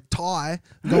 tomorrow Thai,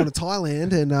 I'm going to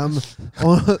Thailand, and on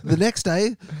the next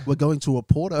day we're going to a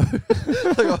Porto.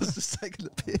 Like I was just taking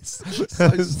the piss. So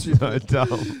stupid. So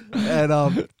dumb.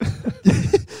 And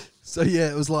so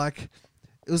yeah, it was like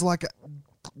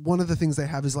one of the things they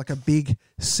have is like a big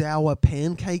sour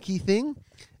pancakey thing,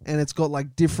 and it's got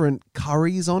like different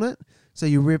curries on it. So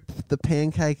you rip the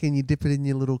pancake and you dip it in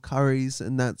your little curries,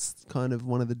 and that's kind of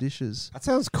one of the dishes. That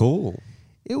sounds cool.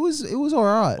 It was all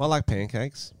right. I like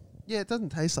pancakes. Yeah, it doesn't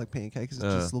taste like pancakes. It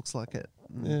just looks like it.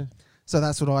 Yeah. So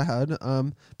that's what I had.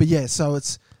 But yeah, so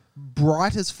it's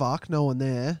bright as fuck. No one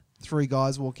there. 3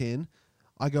 guys walk in.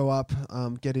 I go up,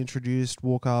 get introduced,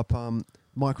 walk up.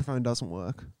 Microphone doesn't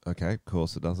work. Okay, of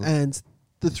course it doesn't. And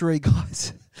the 3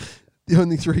 guys, the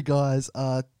only 3 guys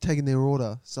are taking their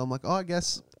order. So I'm like, I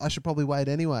guess I should probably wait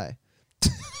anyway.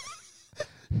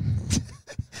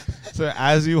 So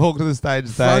as you walk to the stage,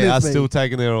 they are still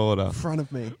taking their order. In front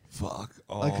of me. Fuck.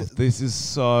 Oh, this is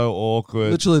so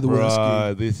awkward. Literally the worst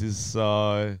gig. This is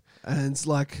so... And it's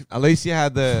like... At least you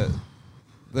had the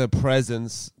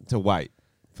presence to wait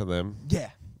for them. Yeah,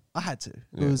 I had to.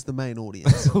 Yeah. It was the main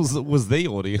audience. It was the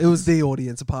audience. It was the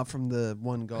audience, apart from the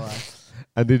one guy.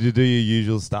 And did you do your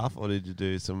usual stuff, or did you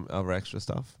do some other extra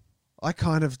stuff? I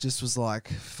kind of just was like,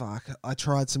 fuck. I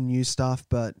tried some new stuff,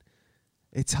 but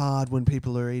it's hard when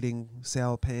people are eating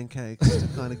sour pancakes to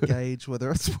kind of gauge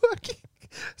whether it's working.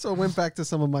 So I went back to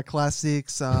some of my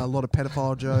classics, a lot of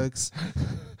pedophile jokes.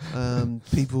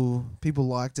 People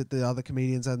liked it. The other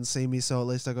comedians hadn't seen me, so at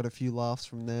least I got a few laughs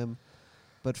from them.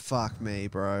 But fuck me,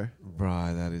 bro.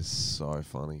 Bro, that is so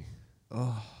funny.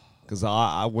 Oh, because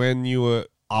I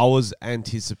was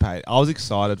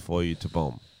excited for you to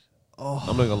bomb. oh.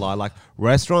 I'm not gonna lie. Like,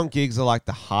 restaurant gigs are like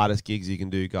the hardest gigs you can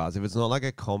do, guys. If it's not like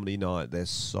a comedy night, they're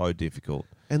so difficult.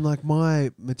 And like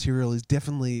my material is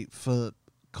definitely for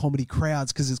comedy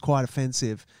crowds because it's quite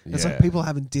offensive. It's like people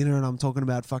having dinner and I'm talking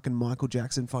about fucking Michael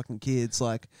Jackson fucking kids.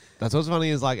 Like, that's what's funny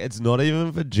is like it's not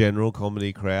even for general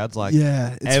comedy crowds. Like,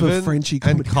 yeah, it's Evan for Frenchy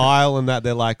comedy and Kyle and that,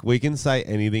 they're like, we can say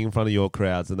anything in front of your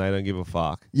crowds and they don't give a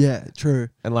fuck. Yeah, true.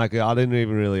 And like, I didn't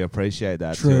even really appreciate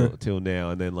that till now.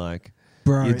 And then like,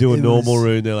 bro, you do a normal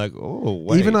room, they're like, oh,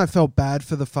 wait. Even I felt bad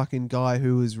for the fucking guy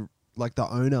who was like the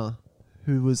owner,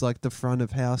 who was like the front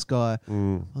of house guy.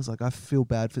 I was like, I feel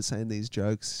bad for saying these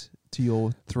jokes to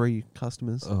your 3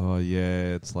 customers. Oh,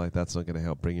 yeah. It's like that's not going to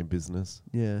help bring in business.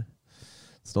 Yeah.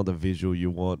 It's not the visual you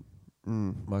want.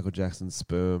 Michael Jackson's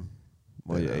sperm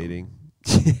while you're eating.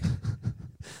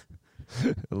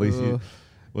 At least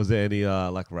was there any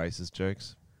like racist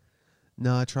jokes?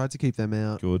 No, I tried to keep them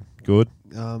out. Good.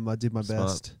 I did my Smart.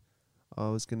 best. I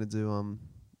was going to do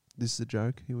this is a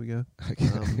joke. Here we go.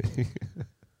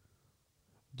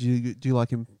 Do you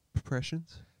like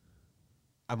impressions?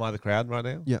 Am I the crowd right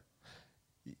now? Yeah.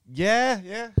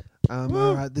 Yeah.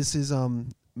 All right, this is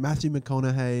Matthew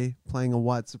McConaughey playing a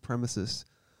white supremacist.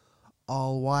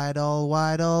 All white, all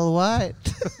white, all white.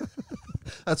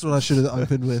 That's what I should have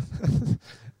opened with.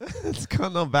 It's kind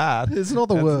of not bad. It's not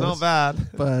the worst. It's not bad.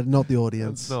 But not the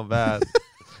audience. It's not bad.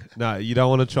 No, you don't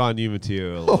want to try new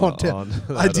material.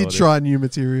 I did try new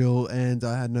material and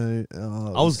I had no...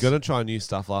 I was going to try new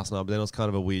stuff last night, but then it was kind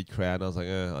of a weird crowd. And I was like,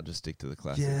 I'll just stick to the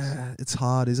classics. Yeah, it's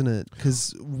hard, isn't it?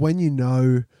 Because when you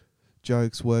know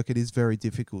jokes work, it is very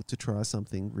difficult to try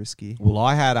something risky. Well,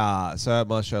 I had... so at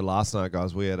my show last night,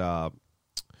 guys, we had...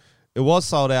 it was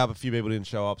sold out, but a few people didn't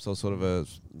show up, so sort of a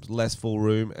less full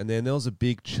room. And then there was a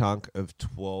big chunk of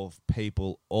 12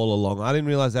 people all along. I didn't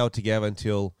realize they were together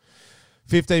until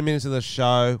 15 minutes of the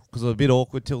show, because it was a bit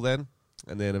awkward till then.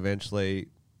 And then eventually,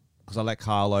 because I let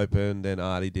Carl open, then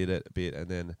Artie did it a bit, and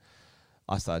then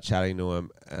I started chatting to him,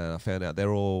 and I found out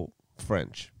they're all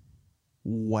French.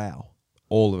 Wow.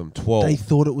 All of them, 12. They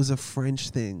thought it was a French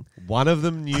thing. One of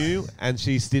them knew, and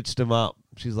she stitched them up.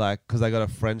 She's like, because they got a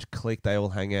French clique, they all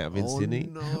hang out in Sydney.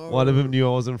 No. One of them knew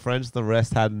I wasn't French, the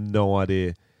rest had no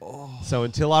idea. So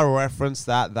until I referenced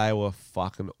that, they were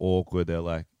fucking awkward. They're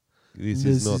like, this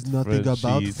is nothing about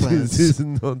France. France. This is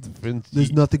not Frenchy.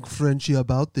 There's nothing Frenchy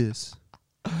about this.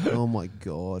 Oh my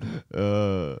God.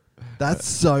 That's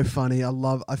so funny.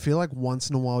 I feel like once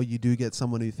in a while you do get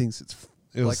someone who thinks it's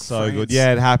It was like so France. good.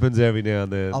 Yeah, it happens every now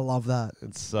and then. I love that.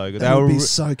 It's so good. They would be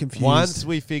so confused. Once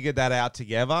we figured that out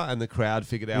together and the crowd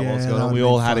figured out what was going that on, we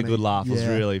would've all been had a funny. good laugh. It was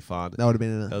Yeah. really fun. That would have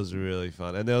been That was really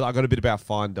fun. And I got a bit about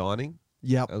fine dining.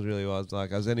 Yep. That was really what I was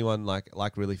like. Has anyone like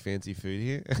really fancy food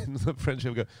here? And the French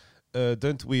will go,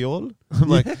 don't we all? I'm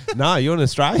like, nah, you're in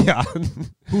Australia.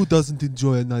 Who doesn't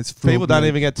enjoy a nice food? People don't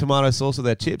even get tomato sauce with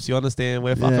their chips. You understand?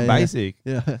 We're fucking basic.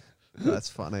 Yeah. That's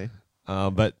funny.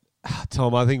 But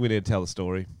Tom, I think we need to tell the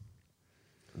story.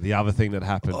 The other thing that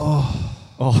happened.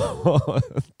 Oh,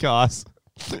 guys.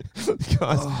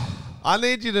 I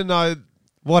need you to know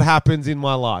what happens in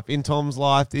my life. In Tom's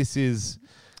life, this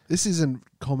isn't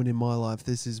common in my life.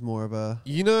 This is more of a...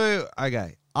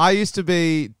 Okay. I used to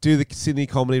do the Sydney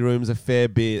comedy rooms a fair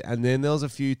bit, and then there was a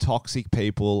few toxic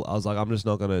people. I was like, I'm just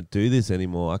not going to do this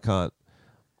anymore. I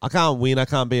can't win. I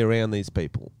can't be around these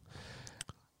people.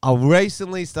 I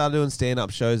recently started doing stand-up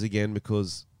shows again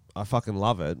because I fucking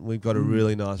love it. We've got a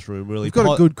really nice room. We've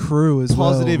got a good crew as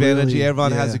well. Positive energy. Really,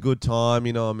 Everyone has a good time.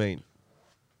 You know what I mean?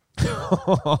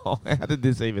 How did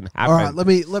this even happen? All right, let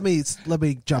me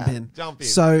jump in. Jump in.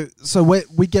 So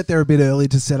we get there a bit early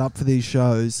to set up for these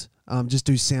shows. Just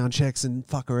do sound checks and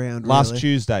fuck around. Last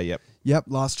Tuesday, Yep,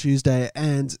 last Tuesday.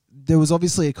 And there was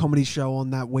obviously a comedy show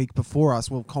on that week before us.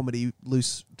 Well, comedy,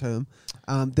 loose term.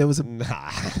 There was a... Nah.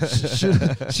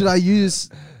 should I use...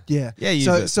 Yeah. Yeah, use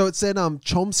it. So it said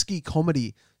Chomsky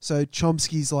comedy. So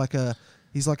Chomsky's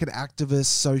he's like an activist,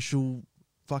 social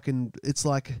fucking... It's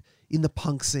like in the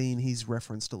punk scene, he's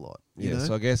referenced a lot. You know?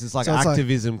 So I guess it's like So it's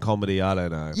activism comedy. I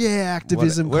don't know. Yeah,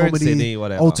 activism We're comedy, in Sydney,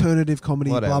 whatever. alternative comedy,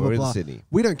 Whatever, blah, blah, we're in blah. Sydney.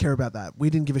 We don't care about that. We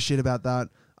didn't give a shit about that.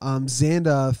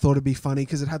 Xander thought it'd be funny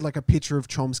because it had like a picture of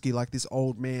Chomsky, like this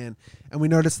old man. And we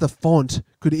noticed the font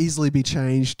could easily be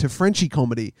changed to Frenchy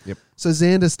comedy. Yep. So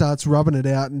Xander starts rubbing it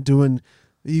out and doing...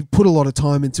 He put a lot of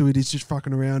time into it. He's just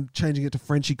fucking around, changing it to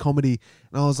Frenchy comedy.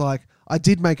 And I was like... I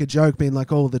did make a joke being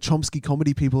like, oh, the Chomsky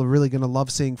comedy people are really going to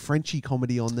love seeing Frenchy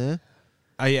comedy on there.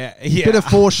 Yeah. Bit of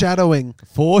foreshadowing.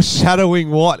 Foreshadowing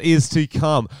what is to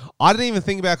come. I didn't even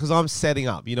think about it because I'm setting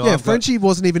up. You know, Yeah, Frenchy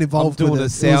wasn't even involved with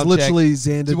it. It was literally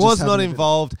Xander. He was not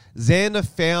involved. Xander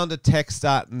found a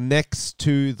texter next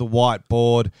to the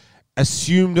whiteboard,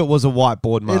 assumed it was a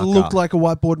whiteboard marker. It looked like a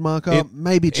whiteboard marker.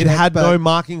 Maybe checked, it had no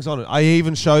markings on it. I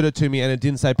even showed it to me and it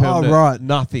didn't say permanent. Oh, right.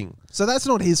 Nothing. So that's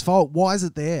not his fault. Why is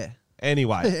it there?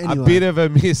 Anyway, a bit of a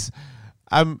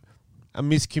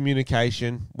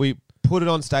miscommunication. We put it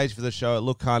on stage for the show. It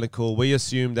looked kind of cool. We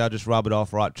assumed they'll just rub it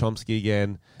off, right? Chomsky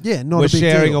again. Yeah, not We're a big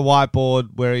sharing deal. a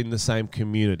whiteboard. We're in the same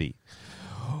community.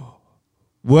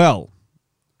 Well,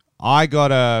 I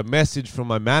got a message from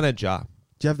my manager.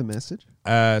 Do you have the message?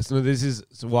 I've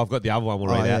got the other one.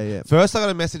 We'll read out. Yeah. First, I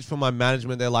got a message from my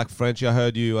management. They're like, Frenchy, I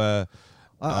heard you. You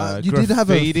did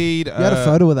have you had a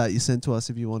photo of that you sent to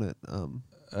us if you want it.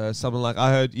 something like,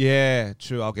 I heard, yeah,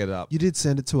 true, I'll get it up. You did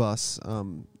send it to us.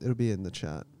 It'll be in the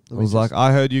chat. It was like,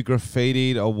 I heard you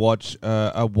graffitied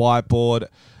a whiteboard.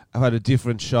 I've had a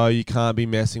different show. You can't be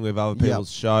messing with other people's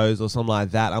shows or something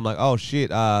like that. I'm like, oh, shit.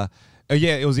 Yeah,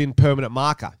 it was in permanent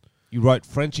marker. You wrote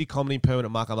Frenchy comedy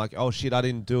permanent marker. I'm like, oh, shit, I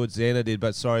didn't do it. Xana did,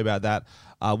 but sorry about that.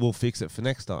 We'll fix it for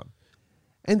next time.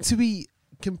 And to be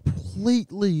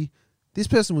completely... This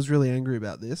person was really angry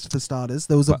about this, for starters.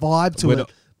 There was a vibe to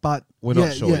it. But we're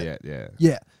not sure yet,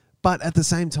 Yeah. But at the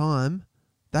same time,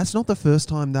 that's not the first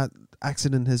time that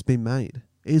accident has been made.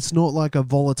 It's not like a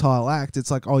volatile act.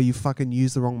 It's like, oh, you fucking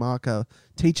used the wrong marker.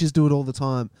 Teachers do it all the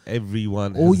time.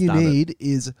 Everyone all has you done need it.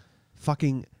 is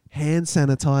fucking hand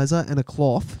sanitizer and a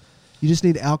cloth. You just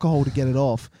need alcohol to get it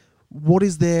off. What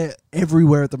is there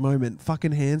everywhere at the moment?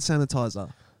 Fucking hand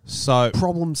sanitizer. So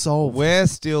problem solved. We're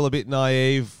still a bit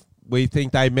naive. We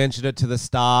think they mentioned it to the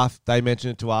staff. They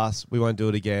mentioned it to us. We won't do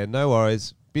it again. No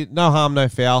worries. No harm, no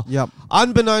foul. Yep.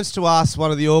 Unbeknownst to us,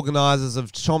 one of the organisers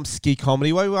of Chomsky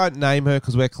Comedy, we won't name her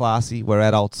because we're classy. We're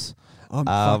adults. I'm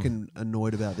fucking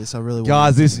annoyed about this. I really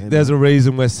guys, there's a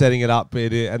reason we're setting it up,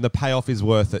 and the payoff is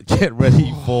worth it. Get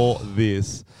ready for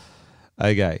this.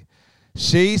 Okay.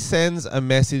 She sends a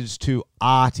message to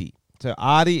Artie. So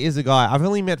Artie is a guy I've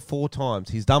only met 4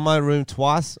 times. He's done my room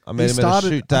twice. I met him at a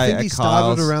shoot day I think he at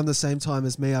started Kyle's. around the same time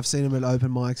as me. I've seen him at open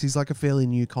mics. He's like a fairly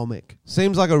new comic.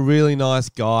 Seems like a really nice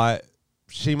guy.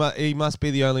 He must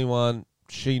be the only one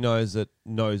she knows that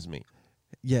knows me.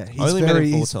 Yeah, only met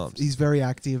him 4 times. He's very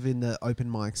active in the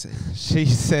open mic scene. She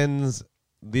sends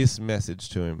this message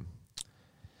to him.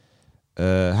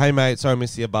 Hey mate, sorry I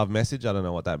missed the above message. I don't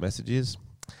know what that message is.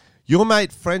 Your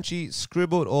mate Frenchy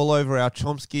scribbled all over our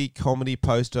Chomsky comedy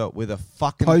poster with a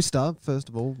fucking... Poster, first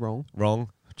of all, wrong. Wrong.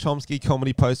 Chomsky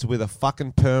comedy poster with a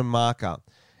fucking perm marker.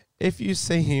 If you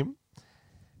see him,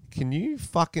 can you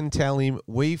fucking tell him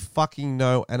we fucking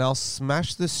know and I'll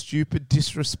smash the stupid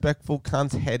disrespectful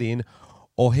cunt's head in,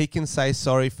 or he can say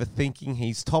sorry for thinking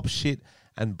he's top shit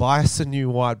and buy us a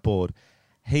new whiteboard.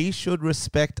 He should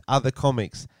respect other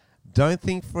comics. Don't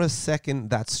think for a second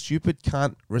that stupid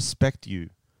cunt respect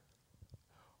you.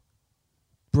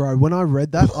 Bro, when I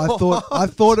read that, I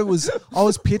thought it was... I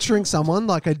was picturing someone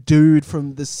like a dude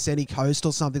from the Sunny Coast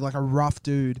or something, like a rough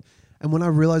dude. And when I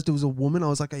realized it was a woman, I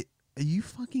was like, are you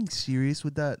fucking serious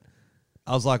with that?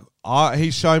 I was like,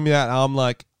 he showed me that, and I'm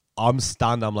like, I'm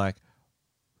stunned. I'm like,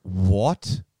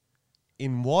 what?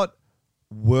 In what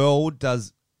world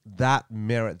does that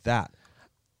merit that?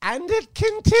 And it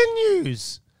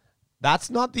continues. That's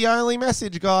not the only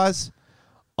message, guys.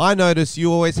 I notice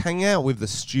you always hang out with the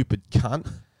stupid cunt.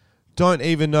 Don't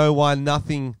even know why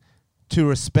nothing to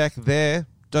respect there.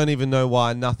 Don't even know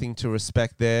why nothing to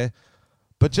respect there.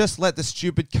 But just let the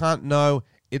stupid cunt know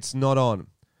it's not on.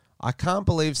 I can't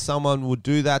believe someone would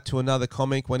do that to another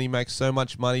comic when he makes so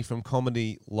much money from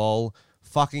comedy, lol.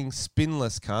 Fucking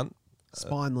spinless cunt.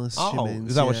 Spineless, she means.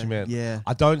 Is that what she meant? Yeah.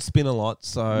 I don't spin a lot,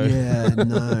 so... Yeah,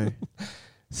 no.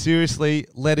 Seriously,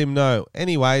 let him know.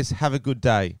 Anyways, have a good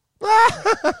day.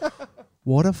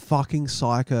 What a fucking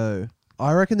psycho.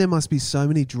 I reckon there must be so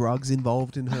many drugs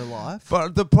involved in her life.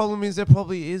 But the problem is there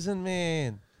probably isn't,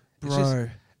 man. Bro.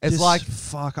 It's like...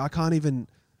 Fuck, I can't even...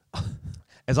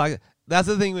 It's like... That's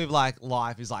the thing with like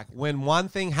life is like when one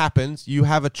thing happens, you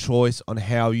have a choice on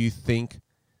how you think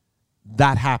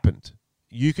that happened.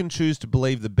 You can choose to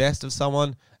believe the best of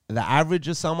someone, the average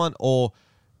of someone, or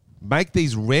make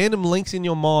these random links in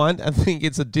your mind and think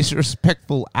it's a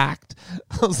disrespectful act.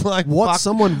 I was like, what?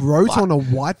 Someone wrote on a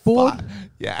whiteboard? Fuck.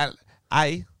 Yeah.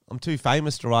 I'm too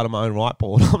famous to write on my own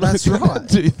whiteboard. I'm That's not gonna right.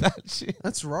 do that shit.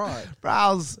 That's right. Bro,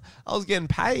 I was getting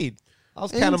paid. I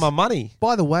was counting my money.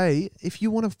 By the way, if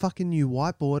you want a fucking new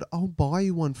whiteboard, I'll buy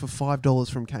you one for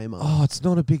 $5 from Kmart. Oh, it's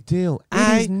not a big deal.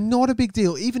 It is not a big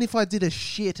deal. Even if I did a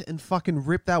shit and fucking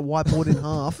ripped that whiteboard in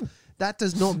half, that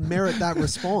does not merit that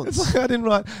response. It's like I didn't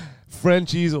write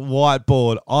Frenchy's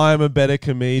whiteboard. I'm a better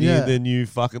comedian than you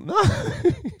fucking... No.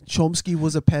 Chomsky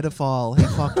was a pedophile. He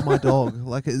fucked my dog.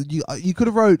 Like you could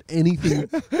have wrote anything.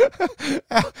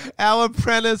 Our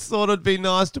apprentice thought it'd be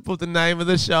nice to put the name of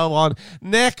the show on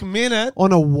Neck Minute.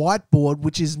 On a whiteboard,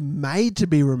 which is made to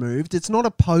be removed. It's not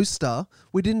a poster.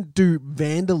 We didn't do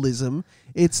vandalism.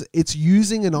 It's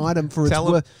using an item for its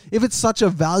worth. If it's such a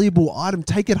valuable item,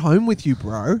 take it home with you,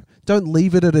 bro. Don't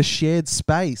leave it at a shared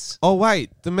space. Oh, wait.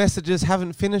 The messages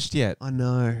haven't finished yet. I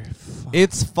know. Fuck.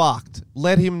 It's fucked.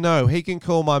 Let him know. He can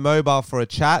call my mobile for a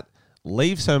chat.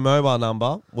 Leaves her mobile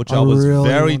number, which I was really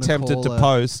very tempted to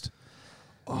post.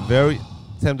 Very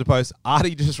tempted to post.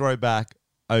 Artie just wrote back,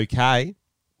 okay.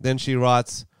 Then she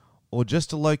writes, or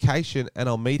just a location and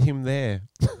I'll meet him there.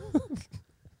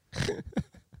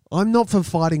 I'm not for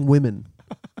fighting women.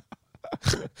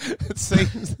 It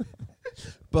seems.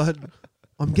 But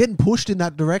I'm getting pushed in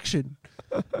that direction.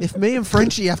 If me and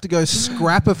Frenchy have to go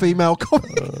scrap a female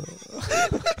comic.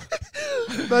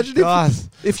 Imagine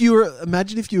if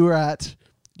you were at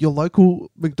your local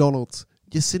McDonald's,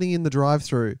 you're sitting in the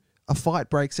drive-thru, a fight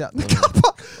breaks out in the car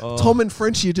park. Tom and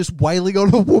Frenchy are just wailing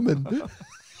on a woman.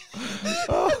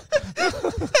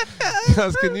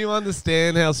 Guys, can you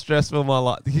understand how stressful my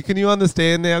life? Can you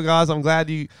understand now, guys? I'm glad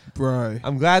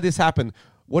this happened.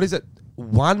 What is it?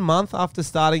 1 month after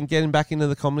getting back into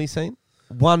the comedy scene?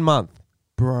 1 month.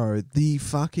 Bro, the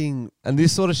fucking... And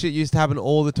this sort of shit used to happen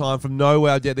all the time. From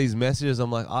nowhere, I'd get these messages.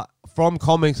 I'm like, from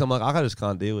comics, I'm like, I just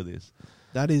can't deal with this.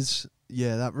 That is...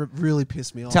 Yeah, that really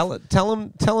pissed me off. Tell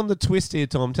him the twist here,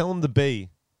 Tom. Tell him the B.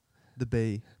 The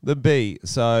B. The B.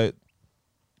 So,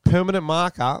 permanent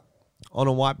marker on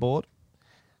a whiteboard.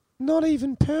 Not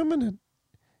even permanent.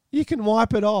 You can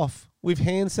wipe it off with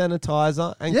hand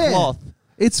sanitizer and cloth.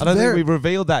 I don't think we've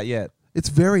revealed that yet. It's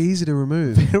very easy to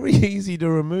remove. Very easy to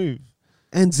remove.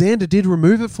 And Xander did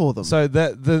remove it for them. So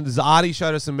the Artie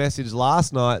showed us a message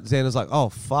last night. Xander's like, oh,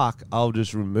 fuck, I'll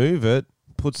just remove it.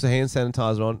 Puts the hand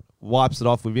sanitizer on, wipes it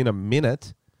off within a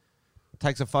minute,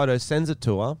 takes a photo, sends it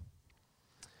to her.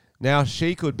 Now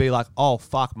she could be like, oh,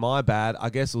 fuck, my bad. I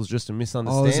guess it was just a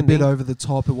misunderstanding. Oh, it was a bit over the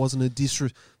top. It wasn't a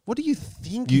disrespect. What do you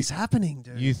think is happening,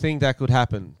 dude? You think that could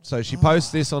happen. So she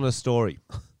posts this on a story.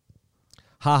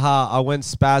 Haha, I went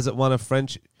spaz at one of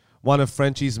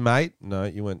Frenchy's mate. No,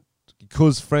 you went,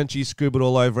 because Frenchy scribbled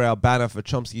all over our banner for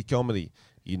Chomsky Comedy.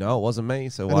 You know, it wasn't me,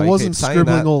 so why it you wasn't keep saying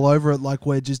scribbling that? all over it like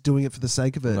we're just doing it for the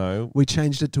sake of it. No. We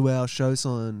changed it to our show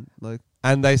sign.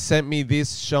 And they sent me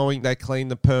this showing they cleaned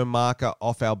the perm marker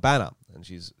off our banner. And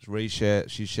she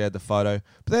shared the photo.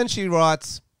 But then she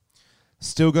writes,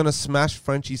 still going to smash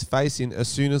Frenchy's face in as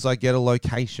soon as I get a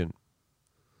location.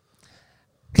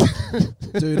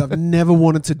 Dude, I've never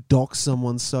wanted to dock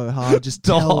someone so hard. Just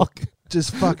dock.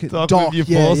 Just fucking dock. With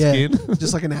your foreskin.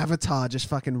 Just like an avatar, just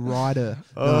fucking ride her.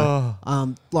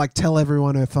 Like tell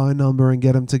everyone her phone number and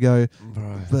get them to go.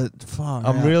 Bro. But fuck,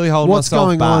 I'm really holding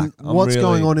myself back. What's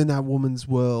going on in that woman's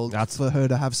world for her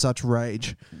to have such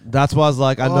rage? That's why I was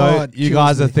like, I know you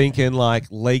guys are thinking like,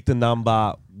 leak the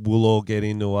number. We'll all get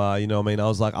into you know what I mean? I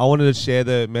was like, I wanted to share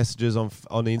the messages on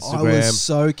Instagram. I was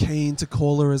so keen to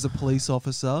call her as a police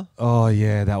officer. Oh,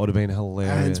 yeah, that would have been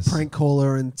hilarious. And prank call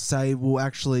her and say, well,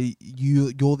 actually,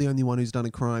 you're the only one who's done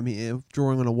a crime here.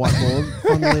 Drawing on a whiteboard,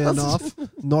 funnily enough,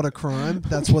 not a crime.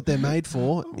 That's what they're made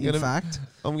for, in fact.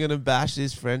 I'm going to bash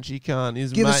this Frenchy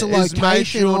cunt. Give us a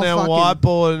location on our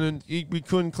whiteboard and we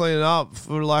couldn't clean it up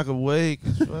for like a week.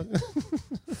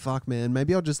 Fuck, man.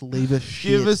 Maybe I'll just leave a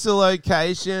shit. Give us a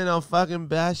location. I'll fucking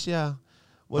bash ya.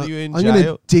 What are you in jail? I'm going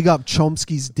to dig up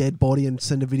Chomsky's dead body and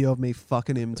send a video of me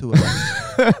fucking him to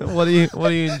her. What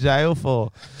are you in jail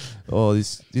for? Oh,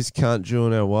 this cunt drew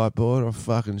on our whiteboard. I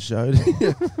fucking showed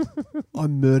him. I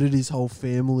murdered his whole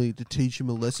family to teach him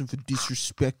a lesson for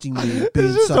disrespecting me.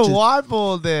 There's just a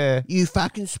whiteboard there. You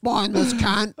fucking spineless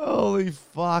cunt. Holy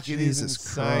fuck. Jesus, it is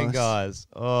insane, Christ. Guys.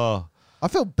 Oh. I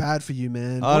felt bad for you,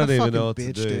 man. I don't even know what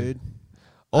to do. Dude.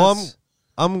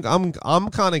 I'm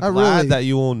kind of glad that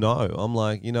you all know. I'm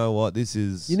like, you know what, this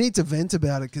is... You need to vent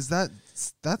about it because that's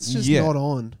just not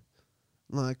on.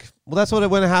 Well, that's what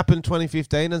when it happened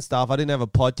 2015 and stuff. I didn't have a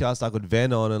podcast I could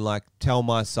vent on and like tell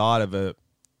my side of it.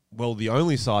 Well, the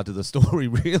only side to the story,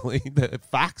 really, the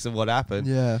facts of what happened.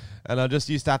 Yeah. And I just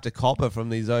used to have to cop it from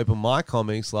these open mic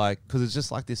comics, like, because it's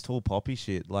just like this tall poppy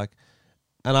shit, like.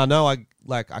 And I know I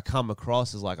come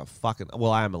across as like a fucking...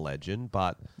 Well, I am a legend,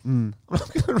 but... I'm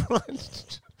not going to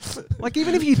write... Like,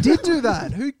 even if you did do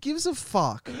that, who gives a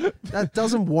fuck? That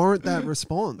doesn't warrant that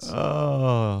response.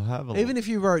 Oh, have a Even if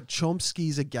you wrote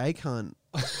Chomsky's a gay cunt,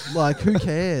 like, who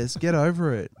cares? Get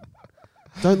over it.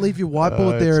 Don't leave your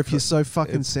whiteboard there if you're so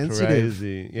fucking sensitive.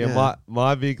 Crazy. Yeah,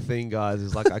 my big thing, guys,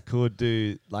 is like I could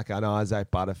do like an Isaac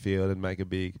Butterfield and make a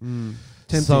big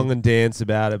song and dance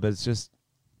about it, but it's just...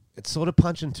 It's sort of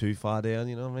punching too far down,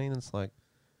 you know what I mean? It's like,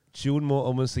 she would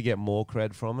almost to get more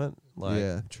cred from it. Like,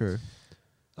 yeah, true.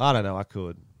 I don't know. I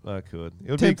could. It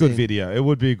would be a good video. It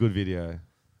would be a good video.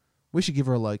 We should give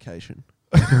her a location.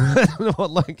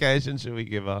 What location should we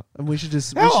give her? And we should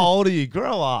just... How old are you?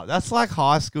 Grow up. That's like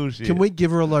high school shit. Can we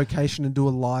give her a location and do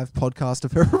a live podcast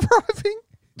of her arriving?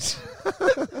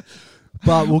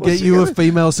 But we'll get you a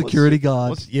female security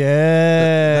guard.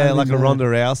 Like a Ronda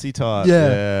Rousey type.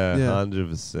 Yeah,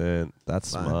 100%. That's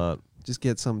smart. Just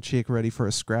get some chick ready for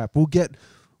a scrap. We'll get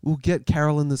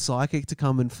Carolyn the psychic to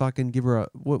come and fucking give her a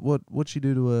what'd she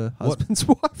do to her husband's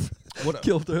wife?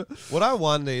 Killed her. What I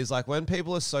wonder is like when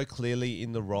people are so clearly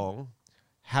in the wrong,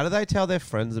 how do they tell their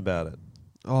friends about it?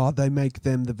 Oh, they make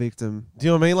them the victim. Do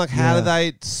you know what I mean? Like, how do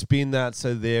they spin that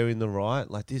so they're in the right?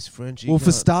 Like, this Frenchy. Well,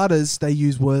 for starters, they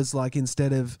use words like,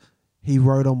 instead of he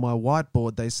wrote on my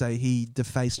whiteboard, they say he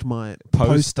defaced my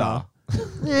poster.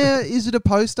 Yeah, is it a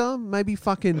poster? Maybe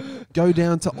fucking go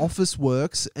down to Office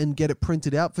Works and get it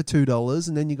printed out for $2,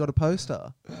 and then you got a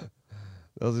poster.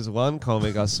 There was this one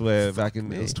comic, I swear, back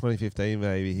in, it was 2015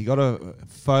 maybe. He got a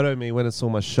photo of me when it saw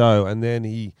my show, and then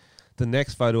the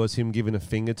next photo was him giving a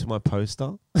finger to my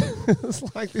poster.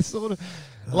 It's like this sort of,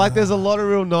 like there's a lot of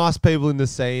real nice people in the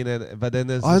scene, but then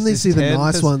there's I only see the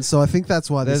nice ones, so I think that's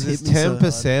why there's this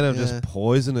 10% of just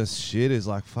poisonous shit is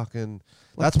like fucking.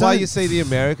 That's why you see the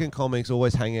American comics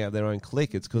always hang out their own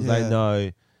clique. It's because they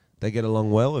know they get along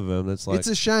well with them. It's like, it's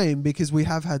a shame because we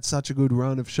have had such a good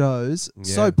run of shows. Yeah.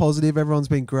 So positive. Everyone's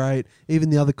been great. Even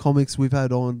the other comics we've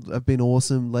had on have been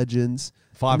awesome. Legends.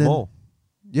 5 more.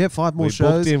 Yeah, 5 more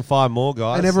shows. We booked in 5 more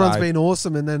guys. And everyone's been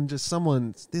awesome. And then just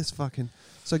someone, this fucking...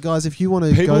 So guys, if you want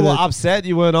to People were upset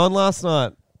you weren't on last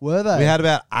night. Were they? We had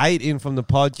about 8 in from the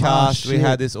podcast. We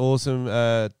had this awesome,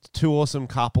 2 awesome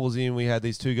couples in. We had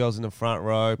these 2 girls in the front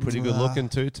row. Pretty good looking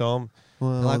too, Tom.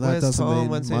 Well, like, that doesn't Tom? mean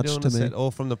When's much to me.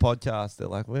 All from the podcast. They're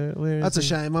like, where That's a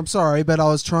shame. I'm sorry, but I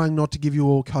was trying not to give you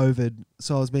all COVID,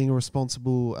 so I was being a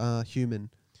responsible human.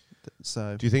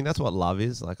 So, do you think that's what love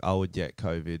is? Like, I would get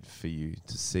COVID for you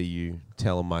to see you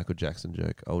tell a Michael Jackson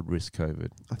joke. I would risk COVID.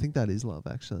 I think that is love,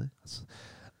 actually.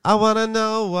 I want to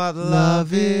know what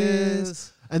love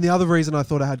is. And the other reason I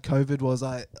thought I had COVID was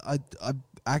I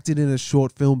acted in a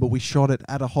short film, but we shot it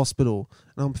at a hospital.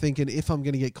 And I'm thinking, if I'm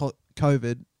going to get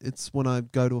COVID, it's when I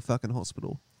go to a fucking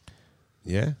hospital.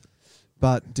 Yeah.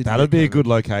 But that'd be a good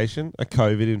location, a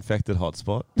COVID-infected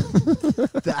hotspot.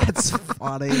 That's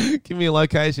funny. Give me a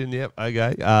location. Yep.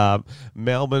 Okay.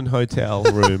 Melbourne hotel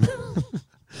room.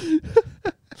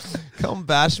 Come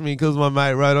bash me because my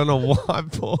mate wrote on a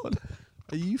whiteboard.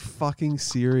 Are you fucking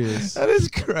serious? That is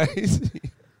crazy.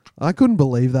 I couldn't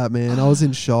believe that, man. I was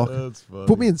in shock. That's funny.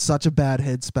 Put me in such a bad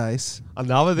headspace.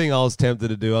 Another thing I was tempted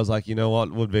to do, I was like, you know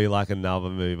what would be like another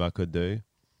move I could do?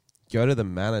 Go to the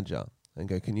manager and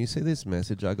go, can you see this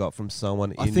message I got from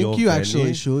someone in your venue? I think you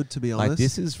actually should, to be honest. Like,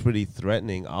 this is pretty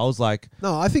threatening. I was like...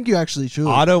 No, I think you actually should.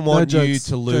 I don't want you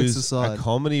to lose a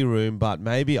comedy room, but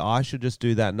maybe I should just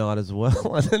do that night as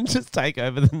well and then just take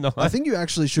over the night. I think you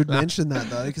actually should mention that,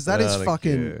 though, because that is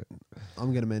fucking... Care.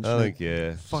 I'm going to mention it. I don't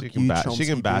care. Fuck she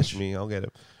can bash me. I'll get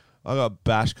it. I got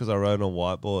bashed because I wrote on a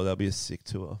whiteboard. That'll be a sick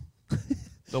tour.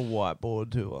 The whiteboard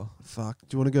tour. Fuck. Do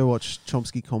you want to go watch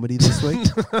Chomsky comedy this week?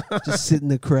 Just sit in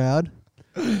the crowd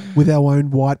with our own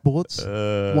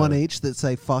whiteboards. One each that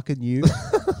say fucking you.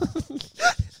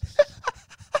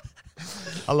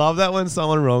 I love that when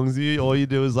someone wrongs you, all you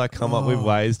do is like come up with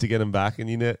ways to get them back. And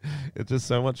you know, it's just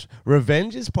so much.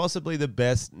 Revenge is possibly the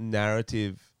best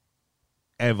narrative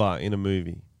ever in a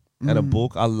movie and a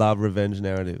book. I love revenge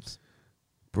narratives.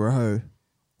 Bro.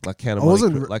 Like Count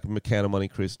of Monte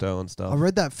Cristo and stuff. I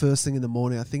read that first thing in the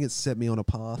morning. I think it set me on a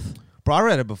path. But I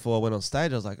read it before I went on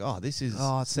stage. I was like, oh, this is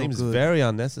seems very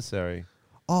unnecessary.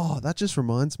 Oh, that just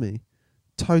reminds me.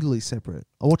 Totally separate.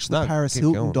 I watched the Paris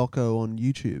Hilton doco on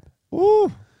YouTube.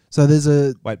 Ooh. So there's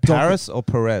a... Wait, Paris or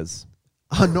Perez?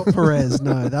 Not Perez,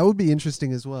 no. That would be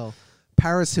interesting as well.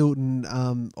 Paris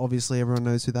Hilton, obviously everyone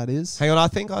knows who that is. Hang on, I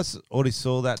think I already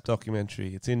saw that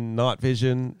documentary. It's in Night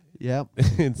Vision. Yeah.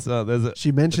 It's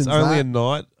she mentions it's only a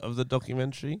night of the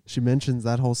documentary. She mentions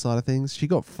that whole side of things. She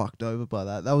got fucked over by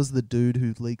that. That was the dude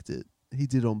who leaked it. He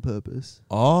did it on purpose.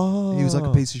 Oh. He was like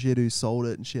a piece of shit who sold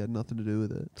it and she had nothing to do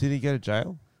with it. Did he go to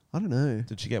jail? I don't know.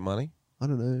 Did she get money? I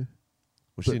don't know.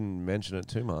 Well, she didn't mention it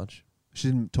too much. She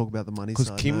didn't talk about the money side.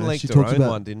 Because Kim leaked her own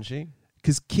one, didn't she?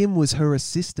 Because Kim was her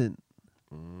assistant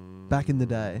back in the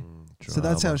day. Drama. So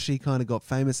that's how she kind of got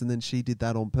famous, and then she did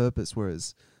that on purpose,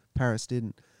 whereas Paris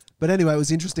didn't. But anyway, it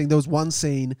was interesting. There was one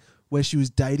scene where she was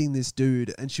dating this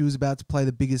dude, and she was about to play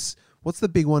the biggest... What's the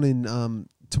big one in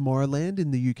Tomorrowland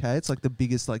in the UK? It's like the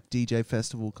biggest like DJ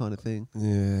festival kind of thing.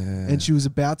 Yeah. And she was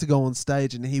about to go on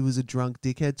stage, and he was a drunk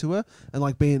dickhead to her, and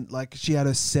like being like she had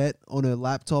her set on her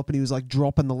laptop, and he was like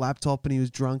dropping the laptop, and he was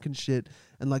drunk and shit,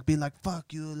 and like being like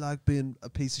fuck you, like being a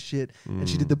piece of shit. And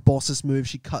she did the bossest move.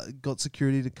 She got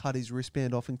security to cut his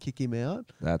wristband off and kick him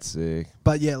out. That's sick.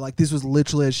 But yeah, like this was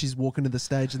literally as she's walking to the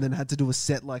stage, and then had to do a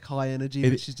set like high energy,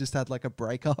 and she's just had like a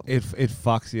breakup. It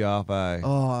fucks you up, eh?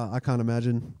 Oh, I can't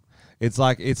imagine. It's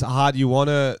like, it's hard. You want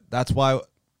to, that's why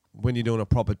when you're doing a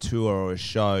proper tour or a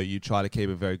show, you try to keep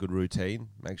a very good routine.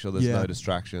 Make sure there's no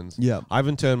distractions. Yeah. I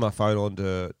even turned my phone on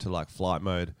to like flight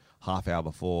mode half hour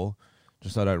before,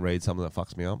 just so I don't read something that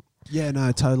fucks me up. Yeah,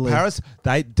 no, totally. Paris,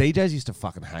 DJs used to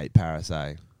fucking hate Paris,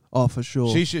 eh? Oh, for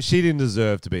sure. She didn't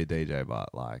deserve to be a DJ,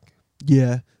 but like...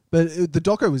 Yeah, but the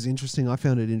doco was interesting. I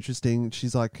found it interesting.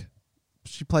 She's like...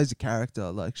 She plays a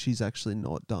character, like she's actually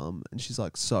not dumb, and she's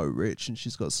like so rich, and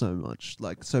she's got so much,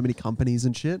 like so many companies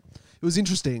and shit. It was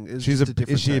interesting. It was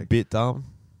is she take. a bit dumb?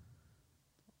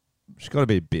 She's got to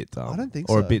be a bit dumb. I don't think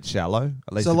or so. a bit shallow.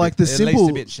 At least so like the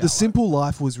simple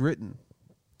life was written.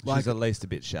 Like, she's at least a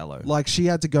bit shallow. Like she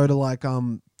had to go to like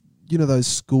you know those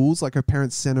schools. Like her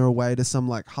parents sent her away to some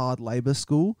like hard labor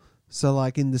school. So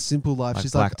like in the simple life, like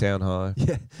she's Blacktown High.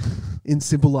 Yeah, in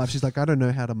simple life, she's like, I don't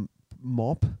know how to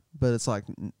mop, but it's like,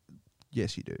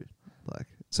 yes, you do. Like,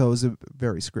 so it was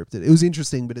very scripted. It was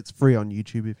interesting, but it's free on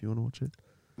YouTube if you want to watch it.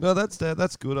 No, that's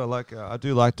good. I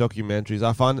do like documentaries.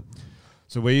 I find.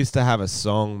 So we used to have a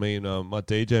song. Me and my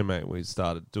DJ mate, we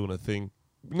started doing a thing.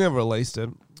 We never released it.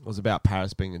 It was about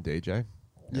Paris being a DJ.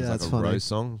 Yeah, that's like a rose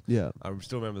song. Yeah, I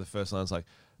still remember the first line. It's like,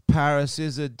 Paris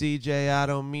is a DJ. I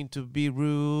don't mean to be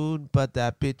rude, but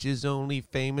that bitch is only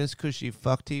famous 'cause she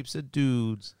fucked heaps of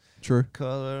dudes. True.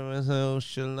 Color a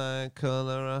social line,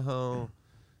 color a home.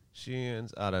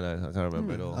 I don't know. I can't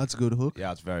remember it all. That's a good hook.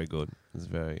 Yeah, it's very good. It's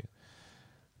very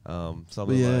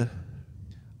something like,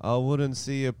 I wouldn't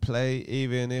see a play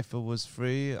even if it was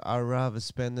free. I'd rather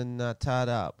spend the night tied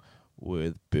up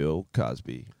with Bill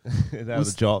Cosby. That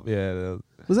was a job. Yeah.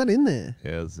 Was that in there?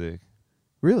 Yeah, it was sick.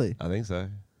 Really? I think so.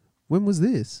 When was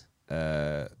this?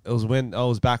 It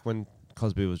was back when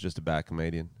Cosby was just a bad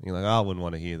comedian. You're like, I wouldn't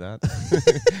want to hear that.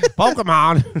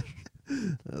 Pokemon.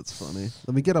 That's funny.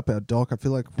 Let me get up our doc. I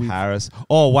feel like Paris.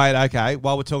 Oh, wait. Okay.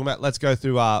 While we're talking about, let's go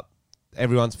through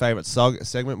everyone's favorite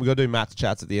segment. We're going to do Matt's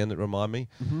chats at the end that remind me.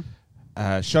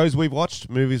 Mm-hmm. Shows we've watched,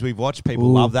 movies we've watched. People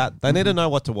love that. They need to know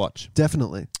what to watch.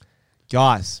 Definitely.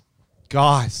 Guys.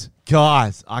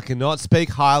 I cannot speak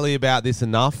highly about this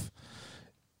enough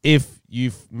if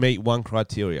you meet one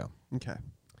criteria. Okay.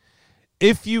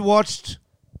 If you watched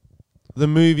the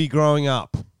movie growing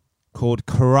up called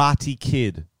Karate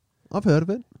Kid. I've heard of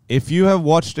it. If you have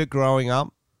watched it growing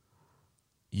up,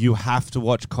 you have to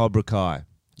watch Cobra Kai.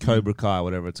 Cobra Kai,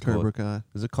 whatever it's called. Cobra Kai.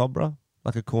 Is it Cobra?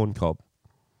 Like a corn cob.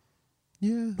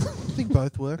 Yeah, I think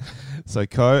both work. So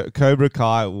Cobra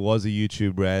Kai was a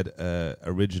YouTube Red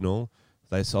original.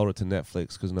 They sold it to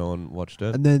Netflix because no one watched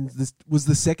it. And then was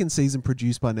the second season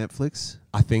produced by Netflix?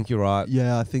 I think you're right.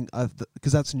 Yeah, I think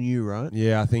because that's new, right?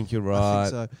 Yeah, I think you're right. I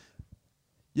think so.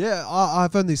 Yeah,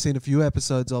 I've only seen a few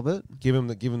episodes of it. Give him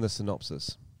the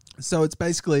synopsis. So it's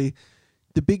basically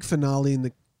the big finale in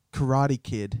the Karate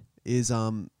Kid is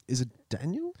it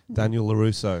Daniel? Daniel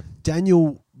LaRusso.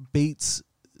 Daniel beats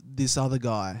this other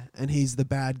guy, and he's the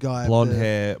bad guy. Blonde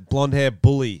hair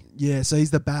bully. Yeah, so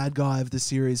he's the bad guy of the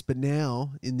series. But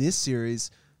now in this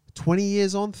series, 20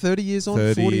 years on, 30 years on,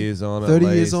 30 40 years on, 30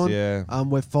 at years least, on. Yeah.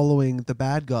 We're following the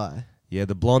bad guy. Yeah,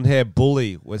 the blonde hair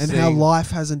bully. How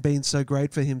life hasn't been so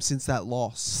great for him since that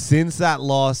loss. Since that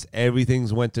loss,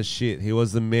 everything's went to shit. He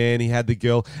was the man. He had the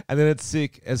girl, and then it's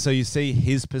sick. And so you see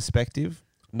his perspective,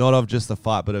 not of just the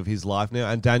fight, but of his life now.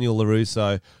 And Daniel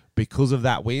LaRusso, because of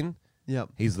that win.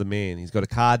 Yep. He's the man. He's got a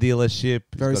car dealership.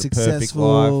 Very he's got a perfect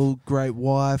successful, life. great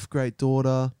wife, great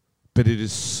daughter. But it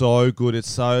is so good.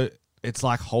 It's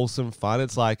like wholesome fun.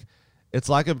 It's like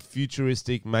a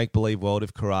futuristic make-believe world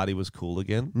if karate was cool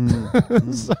again.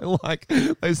 So like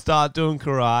they start doing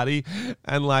karate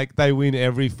and like they win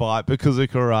every fight because of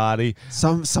karate.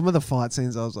 Some of the fight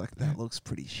scenes I was like, that looks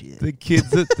pretty shit. The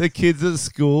kids at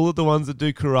school, the ones that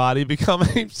do karate, become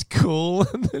heaps cool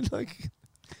and then like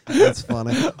that's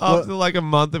funny. After like a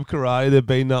month of karate, they're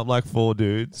beating up like 4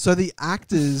 dudes. So the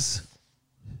actors,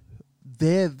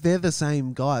 they're the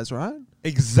same guys, right?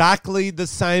 Exactly the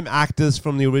same actors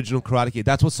from the original Karate Kid.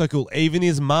 That's what's so cool. Even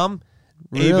his mum,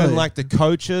 even like the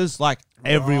coaches, like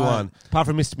everyone, apart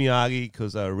from Mr. Miyagi,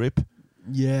 because Rip.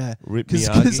 Yeah, Rip because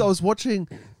Miyagi. I was watching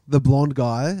the blonde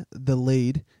guy, the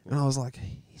lead, and I was like,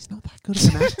 he's not that good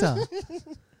of an actor.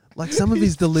 Like some of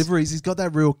his deliveries, he's got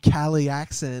that real Cali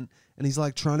accent, and he's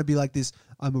like trying to be like this.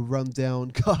 I'm a rundown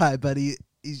guy, but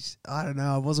he's I don't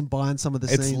know. I wasn't buying some of the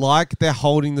scenes. It's like they're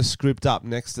holding the script up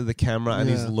next to the camera, and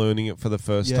he's learning it for the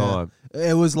first time.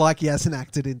 It was like he hasn't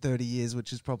acted in 30 years,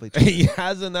 which is probably true. He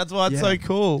hasn't. That's why it's so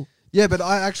cool. Yeah, but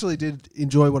I actually did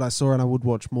enjoy what I saw, and I would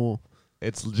watch more.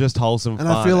 It's just wholesome and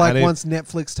fun. I feel like once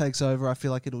Netflix takes over, I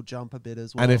feel like it'll jump a bit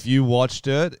as well. And if you watched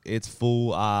it, it's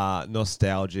full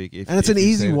nostalgic. And it's an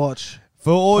easy watch.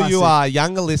 For all you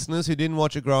younger listeners who didn't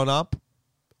watch it growing up,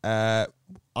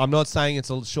 I'm not saying it's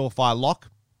a surefire lock.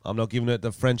 I'm not giving it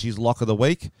the Frenchy's lock of the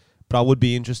week, but I would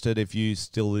be interested if you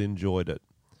still enjoyed it.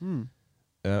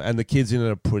 And the kids in it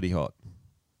are pretty hot.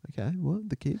 Okay, what?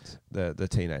 The kids? The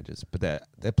teenagers, but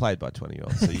they're played by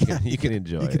 20-year-olds, so you can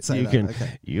enjoy it.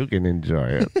 You can enjoy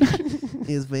it.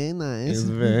 It's very nice. It's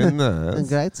very nice. A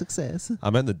great success. I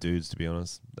meant the dudes, to be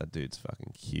honest. That dude's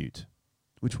fucking cute.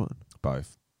 Which one?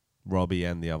 Both. Robbie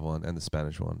and the other one, and the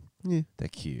Spanish one. Yeah. They're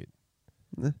cute.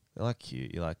 Yeah. They're like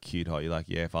cute. You like cute hot. You're like,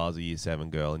 yeah, if I was a year 7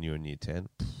 girl and you were in year 10.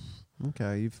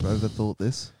 Okay, you've overthought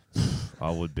this.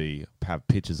 I would have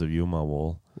pictures of you on my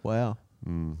wall. Wow.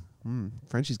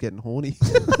 Frenchy's getting horny.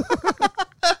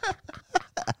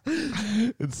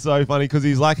 It's so funny because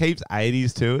he's like heaps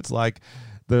 80s too. It's like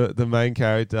the main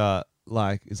character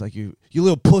like it's like you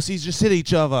little pussies just hit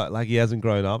each other. Like he hasn't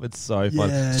grown up. It's so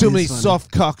funny. Yeah, too many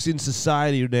soft cocks in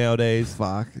society nowadays.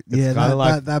 Fuck. It's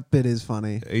that bit is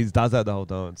funny. He does that the whole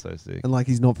time. It's so sick. And like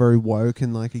he's not very woke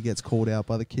and like he gets called out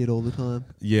by the kid all the time.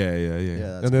 Yeah.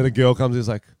 And then a girl comes in, is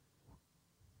like,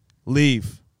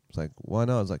 leave. It's like, why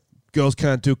not? It's like, girls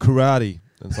can't do karate.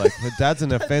 And it's like, her dad's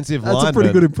an offensive lineman. That's a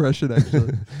pretty good impression,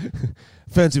 actually.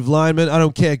 Offensive lineman. I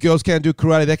don't care. Girls can't do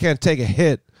karate. They can't take a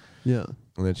hit. Yeah.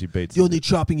 And then she beats The only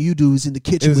chopping you do is in the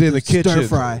kitchen with the stir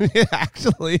fry. Yeah,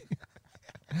 actually.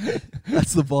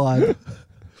 That's the vibe.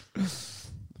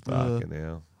 Fucking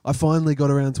hell. I finally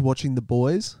got around to watching The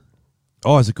Boys.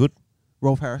 Oh, is it good?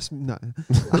 Rolf Harris? No.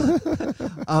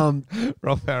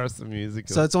 Rolf Harris, the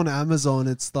musical. So it's on Amazon.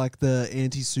 It's like the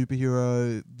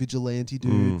anti-superhero vigilante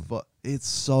dude. But it's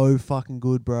so fucking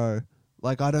good, bro.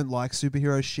 Like, I don't like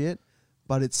superhero shit,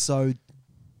 but it's so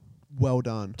well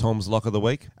done. Tom's Lock of the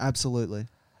Week? Absolutely.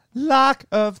 Lock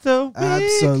of the Week?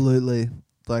 Absolutely.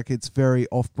 Like, it's very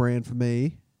off-brand for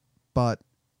me, but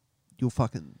you'll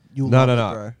love it,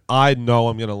 bro. I know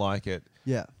I'm going to like it.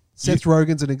 Yeah. Seth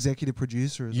Rogen's an executive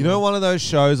producer as well. You know one of those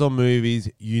shows or movies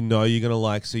you know you're going to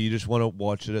like, so you just want to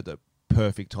watch it at the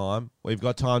perfect time? We've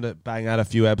got time to bang out a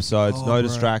few episodes, no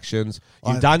distractions.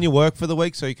 You've done your work for the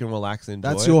week, so you can relax and enjoy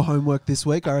it. That's your homework this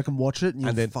week. I reckon watch it and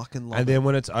you'll fucking love it. And then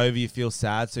when it's over, you feel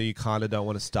sad, so you kind of don't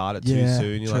want to start it too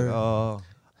soon. You're like, oh...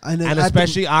 And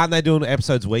especially, aren't they doing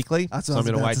episodes weekly? So I'm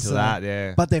going to wait till that,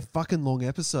 yeah. But they're fucking long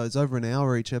episodes, over an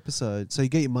hour each episode. So you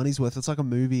get your money's worth. It's like a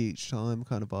movie each time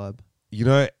kind of vibe. You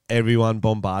know, everyone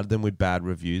bombarded them with bad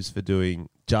reviews for doing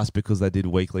just because they did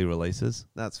weekly releases.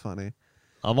 That's funny.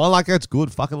 I'm like, it's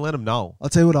good. Fucking let them know. I'll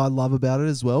tell you what I love about it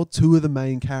as well. 2 of the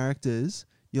main characters,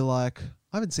 you're like...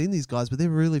 I haven't seen these guys, but they're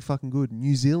really fucking good.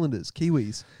 New Zealanders,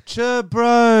 Kiwis. Sure,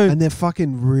 bro. And they're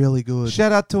fucking really good.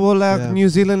 Shout out to all our New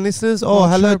Zealand listeners. Oh,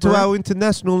 hello to our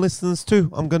international listeners too.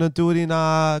 I'm going to do it in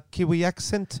Kiwi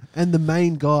accent. And the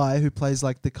main guy who plays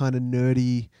like the kind of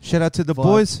nerdy... Shout out to the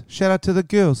boys. Shout out to the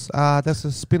girls. That's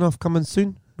a spin-off coming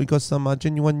soon. We got some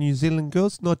genuine New Zealand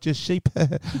girls, not just sheep.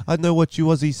 I know what you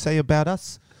Aussies say about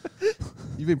us.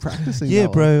 You've been practicing. Yeah,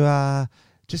 bro.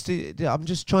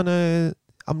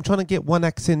 I'm trying to get one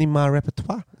accent in my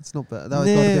repertoire. It's not bad.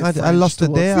 I lost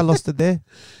it there.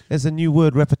 There's a new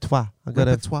word, repertoire.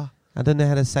 Repertoire. I don't know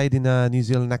how to say it in a New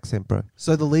Zealand accent, bro.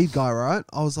 So the lead guy, right?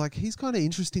 I was like, he's kind of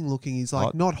interesting looking. He's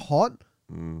like not hot.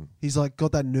 He's like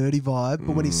got that nerdy vibe,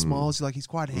 but when he smiles, he's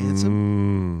quite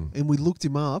handsome. And we looked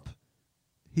him up.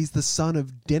 He's the son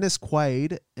of Dennis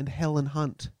Quaid and Helen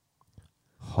Hunt.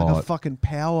 Hot. Like a fucking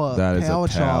power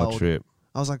child. Trip.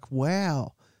 I was like,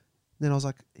 wow. Then I was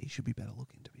like, he should be better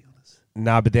looking, to be honest.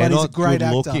 Nah, but they're not good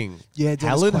looking. Yeah,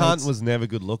 Helen Hunt was never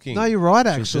good looking. No, you're right,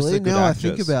 actually. Now I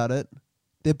think about it.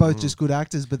 They're both just good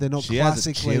actors, but they're not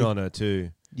classically... She has a chin on her, too.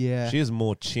 Yeah. She has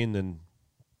more chin than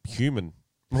human.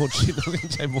 More chin, I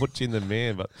wouldn't say more chin than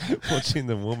man, but more chin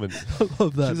than woman. I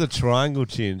love that. She's a triangle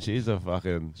chin. She's a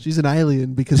fucking... She's an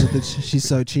alien because of she's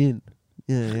so chin.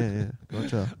 Yeah.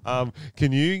 Gotcha.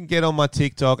 Can you get on my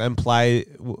TikTok and play...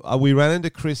 we ran into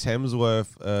Chris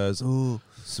Hemsworth's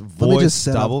voice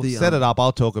double. Set it up.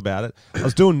 I'll talk about it. I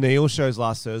was doing Neil shows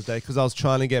last Thursday because I was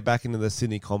trying to get back into the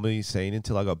Sydney comedy scene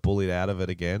until I got bullied out of it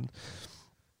again.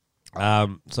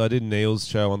 So I did Neil's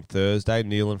show on Thursday,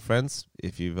 Neil and Friends.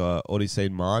 If you've already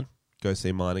seen mine, go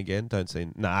see mine again.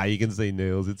 You can see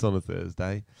Neil's. It's on a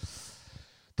Thursday.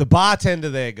 The bartender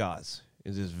there, guys,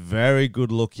 is this very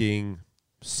good-looking,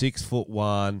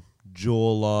 6'1",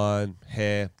 jawline,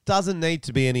 hair. Doesn't need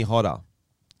to be any hotter.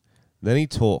 Then he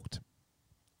talked.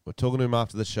 We're talking to him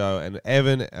after the show, and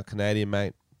Evan, our Canadian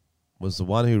mate, was the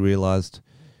one who realised,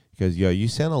 he goes, yo, you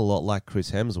sound a lot like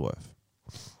Chris Hemsworth.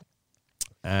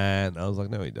 And I was like,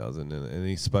 no, he doesn't. And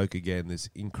he spoke again, this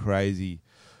crazy,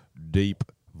 deep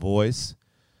voice.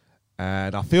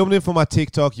 And I filmed it for my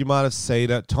TikTok. You might have seen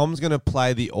it. Tom's going to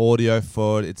play the audio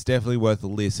for it. It's definitely worth a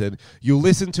listen. You'll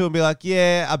listen to it and be like,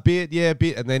 yeah, a bit.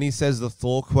 And then he says the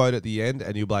Thor quote at the end,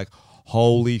 and you'll be like,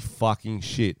 holy fucking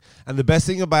shit. And the best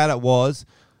thing about it was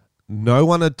no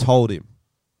one had told him.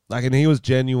 Like, and he was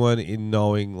genuine in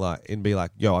knowing, like, in being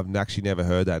like, yo, I've actually never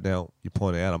heard that. Now, you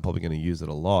point out, I'm probably going to use it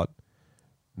a lot.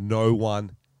 No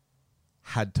one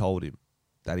had told him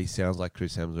that he sounds like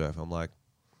Chris Hemsworth. I'm like,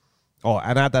 oh,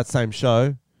 and at that same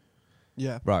show,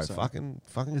 yeah, bro, so fucking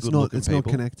it's good not looking people. not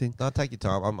connecting. No, take your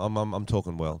time. I'm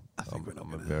talking well.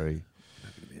 I'm very.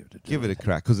 Give it a that.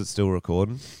 crack because it's still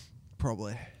recording.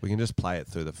 Probably. We can just play it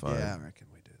through the phone. Yeah, I reckon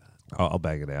we do that. I'll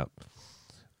bang it out.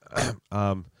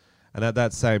 And at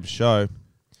that same show,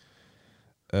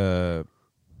 a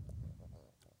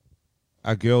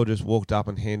girl just walked up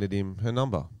and handed him her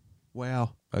number.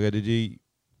 Wow. I go, did you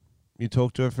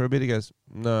talk to her for a bit? He goes,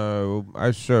 no,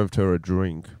 I served her a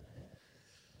drink.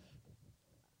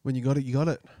 When you got it, you got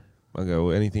it. I go,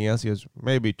 well, anything else? He goes,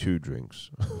 maybe 2 drinks.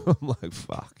 I'm like,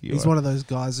 fuck. He's one of those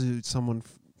guys who someone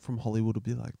from Hollywood will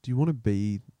be like, do you want to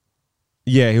be...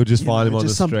 Yeah, he'll just find him on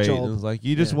the street. Job. And it's like,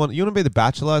 you want to be the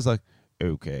Bachelor? It's like,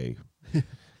 okay.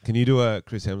 Can you do a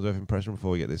Chris Hemsworth impression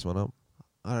before we get this one up?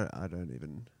 I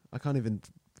can't even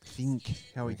think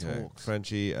how he talks.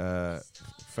 Frenchy,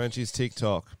 Frenchy's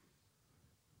TikTok.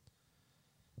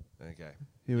 Okay.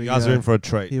 You guys are in for a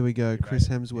treat. Here we go, Chris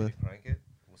Hemsworth. Crank it.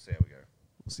 We'll see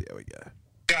how we go.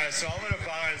 Guys, so I'm at a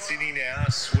bar in Sydney now. I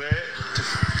swear to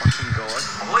fucking God,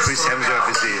 Chris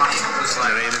Hemsworth is here.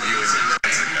 They're interviewing me.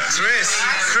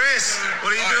 Chris,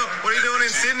 what are you doing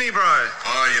in Sydney, bro?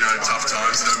 Oh, tough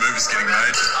times. No movies getting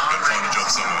made. Got to find a job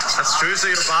somewhere. That's true. So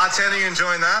you're bartending,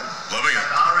 enjoying that? Loving it.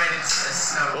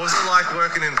 What was it like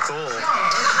working in Thor?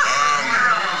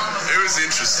 It was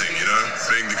interesting,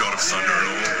 being the god of thunder and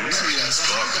all. It was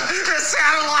fun. It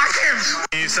sounded like him.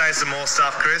 Can you say some more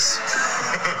stuff, Chris?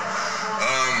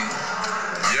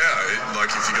 Like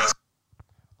if you guys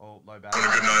want a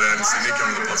good night out in Sydney,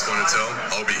 come to the Potts Point Hotel.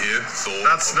 I'll be here. Thor.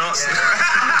 That's not...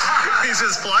 He's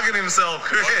just plugging himself,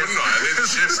 Chris. Why wouldn't I? They're the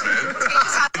shifts, man.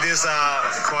 This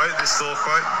quote, this Thor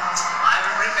quote.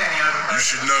 You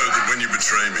should know that when you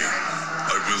betray me,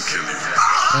 I will kill you.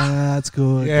 That's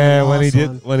good. Yeah, when he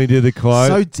did the quote.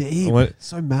 So deep.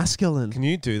 So masculine. Can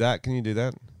you do that?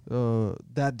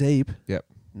 That deep? Yep.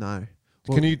 No.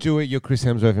 Well, can you do your Chris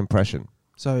Hemsworth impression?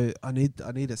 So I need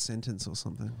a sentence or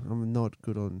something. I'm not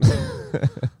good on.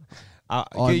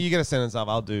 You get a sentence up.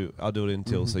 I'll do it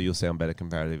until so you'll sound better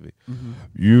comparatively. Mm-hmm.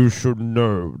 You should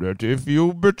know that if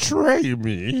you betray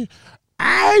me,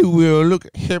 I will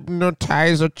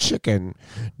hypnotize a chicken.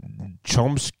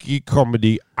 Chomsky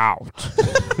comedy out.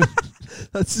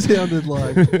 That sounded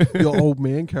like your old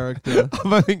man character.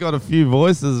 I've only got a few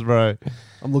voices, bro.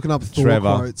 I'm looking up Thor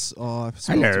Trevor. quotes. Oh, I've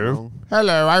spelled it wrong.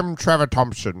 Hello, I'm Trevor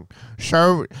Thompson.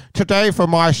 So today for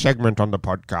my segment on the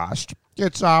podcast,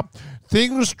 it's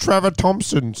things Trevor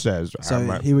Thompson says.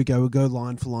 So here we go. We'll go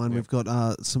line for line. Yep. We've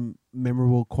got some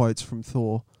memorable quotes from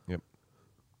Thor. Yep.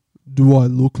 Do I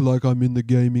look like I'm in the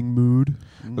gaming mood?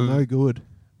 No good.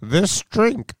 This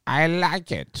drink, I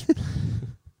like it.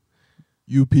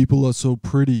 You people are so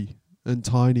pretty and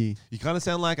tiny. You kind of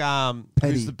sound like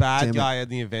who's the bad guy in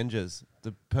the Avengers?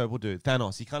 The purple dude,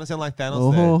 Thanos. You kind of sound like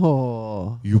Thanos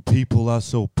there. You people are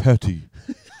so petty.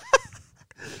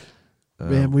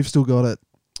 Man, we've still got it.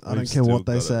 I don't care what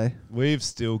they say. We've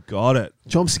still got it.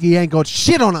 Chomsky ain't got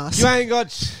shit on us. You ain't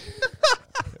got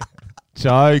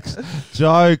Jokes.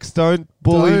 Don't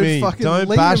bully me. Don't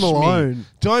bash me.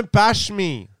 Don't bash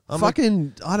me. I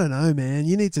don't know, man.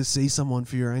 You need to see someone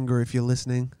for your anger if you're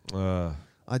listening.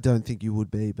 I don't think you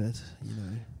would be, but,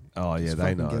 Oh, yeah,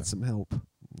 they know. Get some help.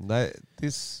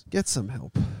 Get some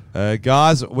help.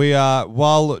 Guys,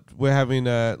 while we're having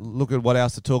a look at what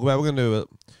else to talk about, we're going to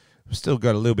we've still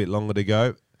got a little bit longer to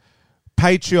go.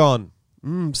 Patreon.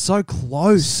 So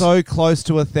close. So close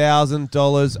to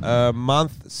 $1,000 a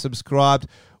month subscribed.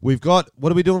 We've got,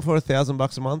 what are we doing for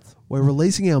 $1,000 a month? We're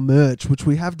releasing our merch, which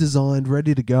we have designed,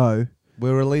 ready to go.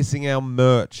 We're releasing our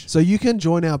merch. So you can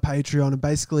join our Patreon and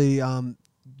basically,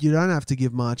 you don't have to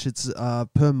give much. It's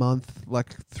per month,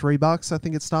 like $3, I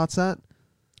think it starts at.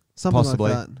 Something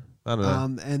Possibly. like that. I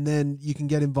don't know. And then you can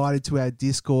get invited to our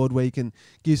Discord where you can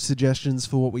give suggestions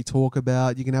for what we talk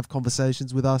about. You can have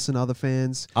conversations with us and other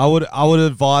fans. I would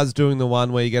advise doing the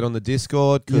one where you get on the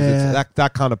Discord because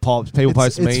that kind of pops. People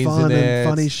post memes in there.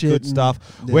 Funny shit. Good stuff.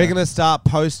 Yeah. We're going to start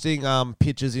posting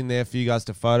pictures in there for you guys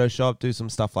to Photoshop, do some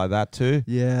stuff like that too.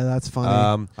 Yeah, that's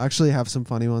funny. I actually have some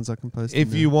funny ones I can post.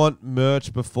 If you want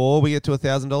merch before we get to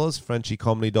 $1,000,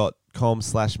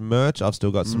 frenchycomedy.com/merch. I've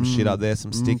still got some shit up there,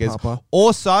 some stickers.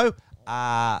 Also,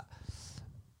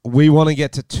 we want to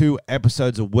get to 2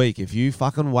 episodes a week. If you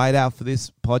fucking wait out for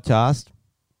this podcast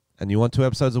and you want 2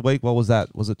 episodes a week, what was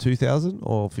that? Was it 2,000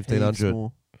 or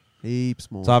 1,500? Heaps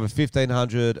more. So either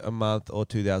 1,500 a month or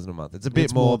 2,000 a month. It's a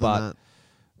bit more, but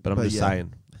I'm just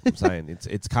saying. I'm saying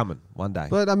it's coming one day.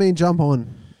 But I mean, jump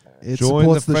on. It Join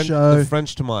supports the show. The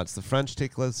French Tomites, the French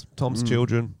Ticklers, Tom's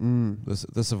Children,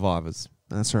 the survivors.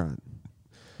 That's right.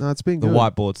 No, it's been the good.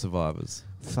 whiteboard survivors.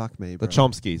 Fuck me, bro. The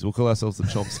Chomskys. We'll call ourselves the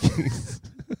Chomskys.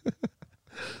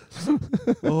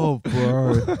 Oh,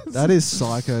 bro. That is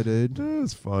psycho, dude.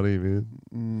 It's funny,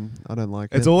 man. I don't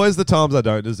like it. It's always the times I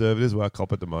don't deserve it is where I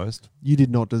cop it the most. You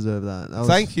did not deserve that.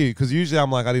 Thank you, because usually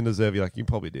I'm like, I didn't deserve you. Like, you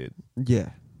probably did. Yeah.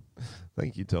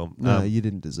 Thank you, Tom. No, you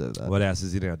didn't deserve that. What else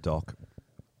is in our doc?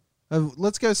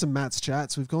 Let's go some Matt's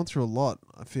chats. We've gone through a lot,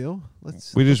 I feel.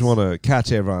 We just want to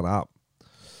catch everyone up.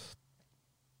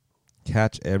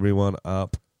 Catch everyone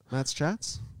up. Matt's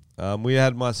chats? We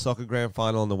had my soccer grand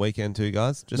final on the weekend too,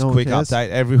 guys. Just No a quick one cares. update.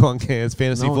 Everyone cares.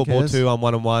 Fantasy No one football cares. too. I'm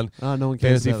 1-1. Oh, no one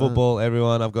cares. Fantasy about football,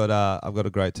 everyone. I've got a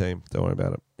great team. Don't worry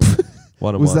about it.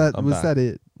 1-1. Was I'm back. that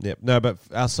it? Yep. No, but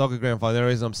our soccer grand final. The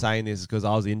reason I'm saying this is because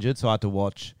I was injured, so I had to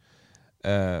watch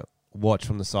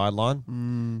from the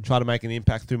sideline, try to make an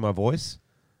impact through my voice.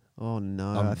 Oh no!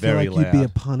 I'm I feel very like you'd be a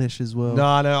loud. punish as well. No,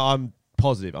 I'm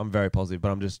positive. I'm very positive,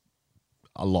 but I'm just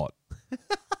a lot.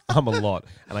 I'm a lot,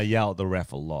 and I yell at the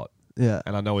ref a lot. Yeah.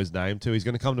 And I know his name too. He's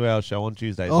going to come to our show on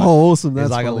Tuesday. He's Awesome! That's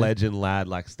he's like funny. a legend lad,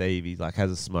 like Steve. He's like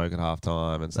has a smoke at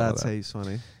halftime and stuff. That's like heaps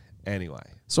funny. that. Anyway,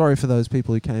 Sorry for those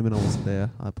people who came and I wasn't there.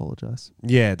 I apologize.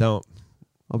 yeah, don't.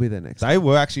 I'll be there next. They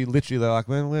were actually literally. They're like,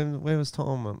 where was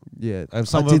Tom? And Yeah.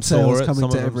 some I of them did say I saw was it. coming Some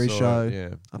to of them every saw show. it, Yeah.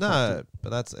 I No, fucked it.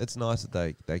 but it's nice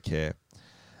that they care.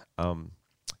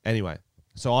 Anyway,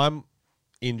 so I'm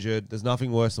injured. There's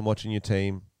nothing worse than watching your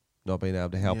team not being able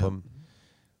to help them.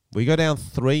 We go down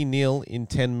 3-0 in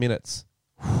 10 minutes.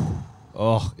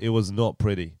 Oh, it was not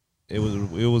pretty. It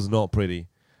was not pretty.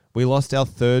 We lost our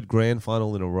third grand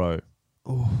final in a row.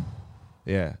 Oh,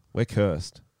 Yeah, we're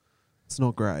cursed. it's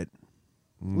not great.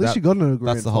 At least you got into a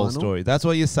grand That's the whole final. story. That's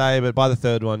what you say, but by the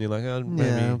third one, you're like, oh, maybe.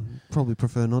 Yeah, probably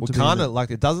prefer not We to. kind be of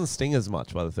like it doesn't sting as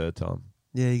much by the third time.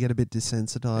 Yeah, you get a bit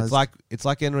desensitized. It's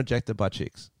like getting rejected by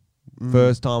chicks.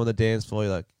 First time on the dance floor,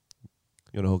 you're like,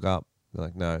 you want to hook up? They're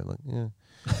like, no. Like, yeah.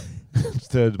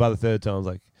 By the third time, I was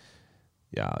like,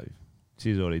 yeah,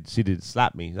 she did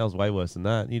slap me. That was way worse than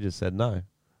that. You just said no.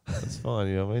 That's fine.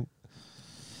 You know what I mean?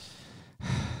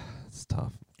 It's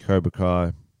tough. Cobra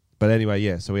Kai. But anyway,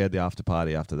 yeah. So we had the after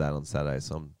party after that on Saturday.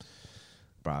 So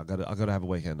I got to have a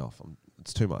weekend off.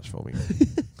 It's too much for me.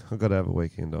 I got to have a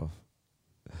weekend off.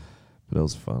 But it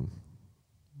was fun.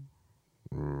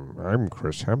 I'm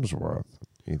Chris Hemsworth,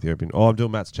 Ethiopian. Oh, I'm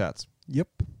doing Matt's chats. Yep.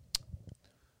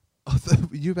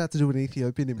 You're about to do an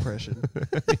Ethiopian impression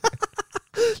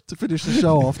to finish the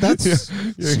show off. That's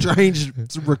strange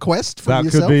request from that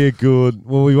yourself. Could be a good.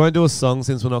 Well, we won't do a song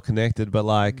since we're not connected. But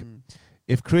like,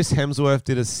 if Chris Hemsworth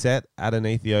did a set at an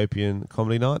Ethiopian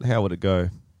comedy night, how would it go?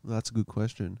 That's a good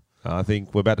question. I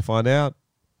think we're about to find out.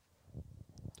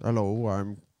 Hello,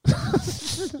 I'm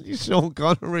Sean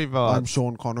Connery vibes. I'm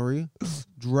Sean Connery,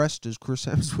 dressed as Chris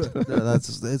Hemsworth.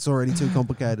 No, it's already too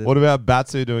complicated. What about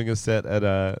Batsu doing a set at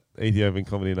a Ethiopian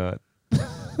comedy night?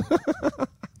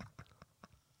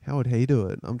 How would he do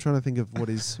it? I'm trying to think of what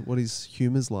his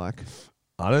humor's like.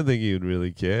 I don't think he would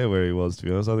really care where he was, to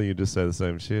be honest. I think he'd just say the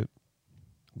same shit.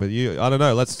 But I don't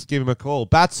know. Let's give him a call.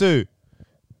 Batsu!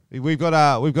 We've got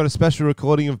a special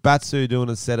recording of Batsu doing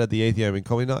a set at the Ethiopian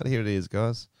comedy night. Here it is,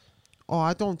 guys. Oh,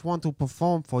 I don't want to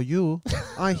perform for you.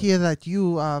 I hear that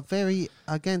you are very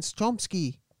against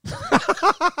Chomsky.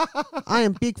 I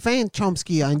am big fan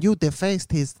Chomsky, and you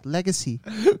defaced his legacy.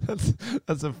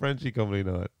 That's a Frenchy comedy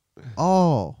night.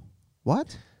 Oh,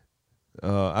 what? You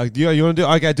want to do?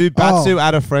 Okay, do Batsu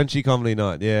at a Frenchy comedy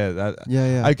night. Yeah.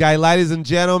 Yeah. Okay, ladies and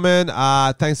gentlemen,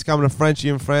 thanks for coming to Frenchy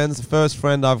and Friends. The first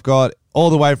friend I've got all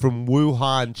the way from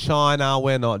Wuhan, China.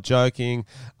 We're not joking.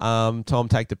 Tom,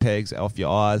 take the pegs off your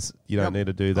eyes. You don't need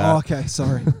to do that. Oh, okay,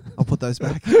 sorry. I'll put those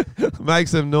back. Make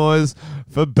some noise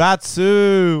for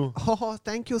Batsu. Oh,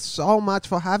 thank you so much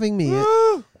for having me.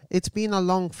 It's been a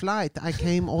long flight. I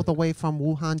came all the way from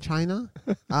Wuhan, China.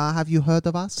 Have you heard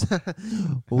of us?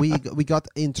 We got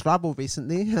in trouble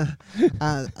recently.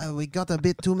 We got a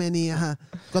bit too many.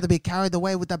 Got a bit carried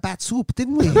away with the bat soup,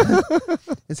 didn't we?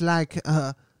 It's like,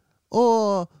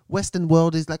 Western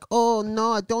world is like, oh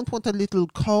no, I don't want a little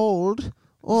cold.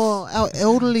 Oh, our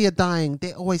elderly are dying.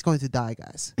 They're always going to die,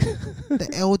 guys. The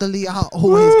elderly are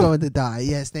always going to die.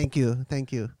 Yes, thank you.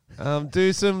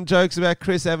 Do some jokes about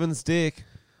Chris Evans' dick.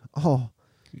 Oh,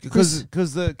 because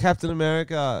the Captain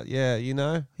America, yeah, you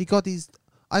know. He got his.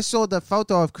 I saw the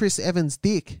photo of Chris Evans'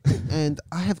 dick, and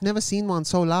I have never seen one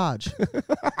so large.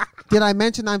 Did I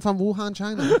mention I'm from Wuhan,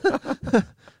 China?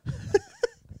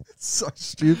 It's so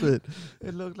stupid.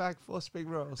 It looked like 4 spring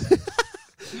rolls.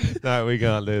 No, we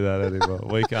can't do that anymore.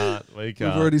 We can't. We've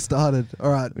already started.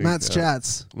 All right, Matt's can't.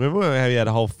 chats. Remember how he had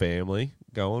a whole family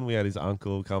going? We had his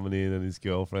uncle coming in and his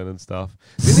girlfriend and stuff.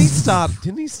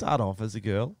 Didn't he start off as a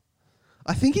girl?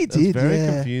 I think he That's did. very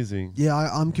yeah. confusing. Yeah,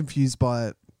 I'm confused by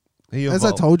it. As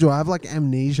I told you, I have like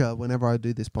amnesia whenever I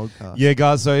do this podcast. Yeah,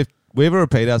 guys. So if we ever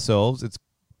repeat ourselves, it's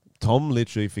Tom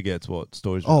literally forgets what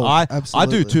stories. Oh, I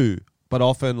absolutely. do too, but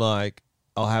often like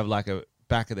I'll have like a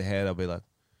back of the head. I'll be like,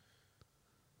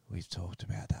 "We've talked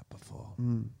about that before.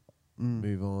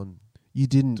 Move on." You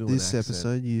didn't Do an this accent.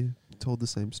 episode. You told the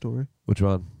same story. Which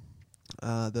one?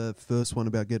 The first one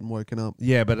about getting woken up.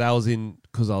 Yeah, but that was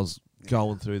because I was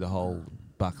going through the whole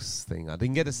Bucks thing. I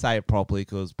didn't get to say it properly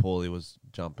because Paulie was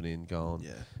jumping in, going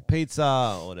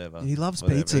pizza or whatever. He loves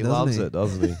Whatever. pizza, He doesn't loves he? it,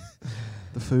 doesn't he?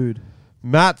 The food.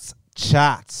 Matt's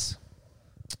chats.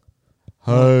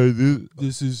 Hey,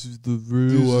 This is the this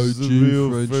real is the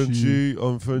real Frenchy.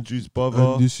 I'm Frenchy's brother.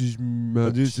 And this is Matt's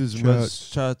And this is chats. Matt's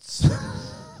chats.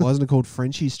 Why isn't it called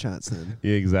Frenchy's chats then?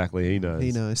 Yeah, exactly. He knows.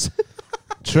 He knows.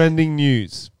 Trending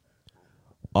news.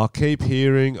 I keep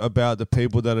hearing about the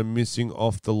people that are missing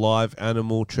off the live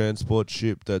animal transport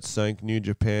ship that sank New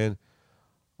Japan.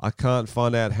 I can't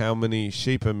find out how many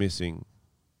sheep are missing.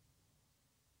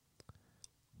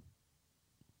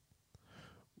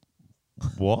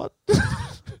 What?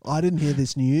 I didn't hear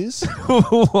this news.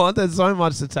 What? There's so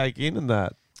much to take in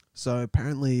that. So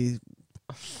apparently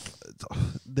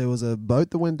there was a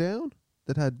boat that went down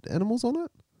that had animals on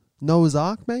it. Noah's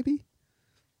Ark, maybe?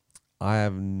 I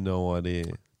have no idea.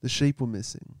 The sheep were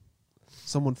missing.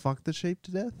 Someone fucked the sheep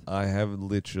to death? I have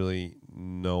literally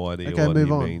no idea Okay, what he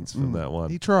move on. means from that one.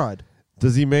 He tried.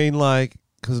 Does he mean like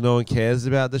because no one cares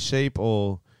about the sheep,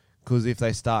 or because if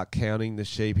they start counting the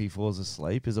sheep, he falls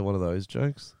asleep? Is it one of those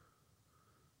jokes?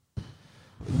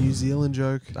 New Zealand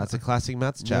joke. That's a classic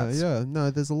Matt's chats. Yeah. No,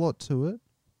 there's a lot to it.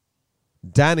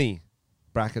 Danny,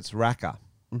 brackets Racker,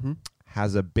 Mm-hmm.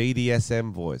 has a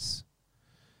BDSM voice.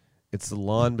 It's the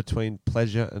line between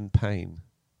pleasure and pain.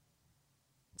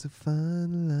 It's a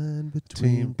fine line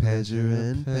between pleasure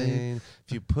and pain.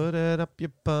 If you put it up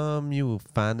your bum, you will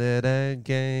find it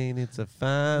again. It's a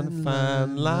fine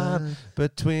line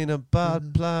between a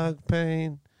butt plug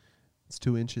pain. It's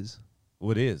 2 inches.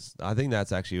 Well, it is. I think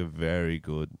that's actually a very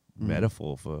good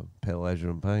metaphor for pleasure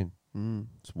and pain.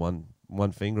 It's one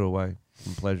finger away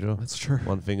from pleasure. That's true.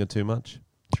 One finger too much.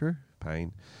 True.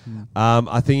 Pain.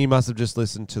 I think he must have just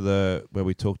listened to where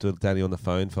we talked to Danny on the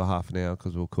phone for half an hour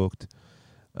because we were cooked.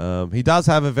 He does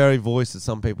have a very voice that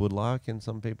some people would like and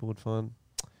some people would find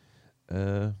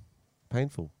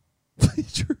painful.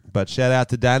 True. But shout out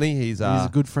to Danny. He's a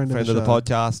good friend of the the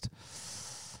podcast.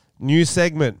 New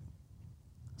segment.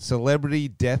 Celebrity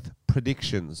death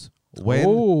predictions. When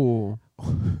Oh.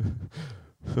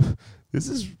 This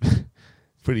is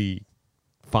pretty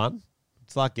fun.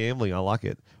 It's like gambling. I like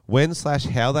it.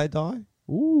 When/how they die.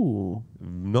 Ooh.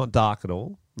 Not dark at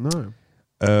all. No.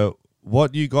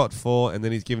 What you got for, and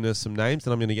then he's given us some names,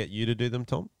 and I'm going to get you to do them,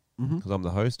 Tom, because I'm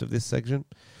the host of this section.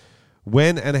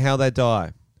 When and how they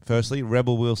die. Firstly,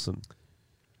 Rebel Wilson.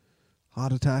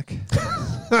 Heart attack.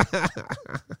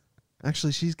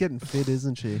 Actually, she's getting fit,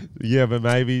 isn't she? Yeah, but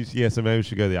maybe we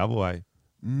should go the other way.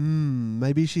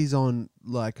 Maybe she's on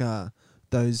like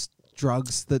those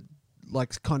drugs that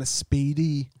like kind of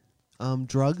speedy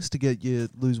drugs to get you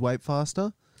lose weight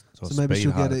faster. So maybe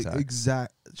she'll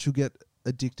get she'll get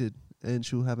addicted and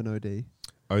she'll have an OD.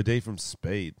 OD from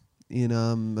speed. In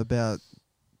about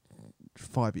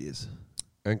 5 years.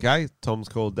 Okay, Tom's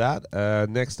called that.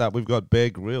 Next up, we've got Bear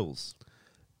Grylls.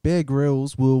 Bear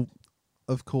Grylls will,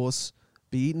 of course,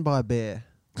 be eaten by a bear.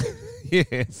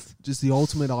 Yes. Just the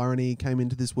ultimate irony. He came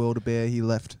into this world a bear. He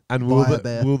left And by a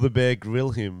bear. will the bear grill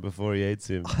him before he eats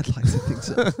him? I'd like to think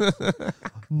so.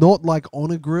 Not like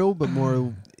on a grill, but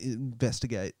more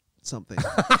investigate something.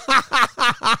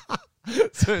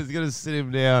 So he's going to sit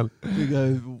him down. You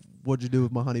go, what'd you do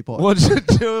with my honey pot? What'd you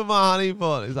do with my honey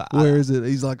pot? He's like, Where is it?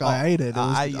 He's like, I ate it.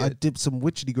 I I dipped some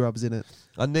witchetty grubs in it.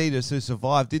 I need us to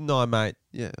survive, didn't I, mate?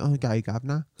 Yeah. Okay,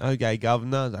 governor. Okay,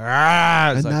 governor. It's like, "Ah!"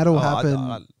 It's And like, that'll "Oh,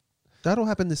 happen. That'll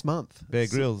happen this month. Bear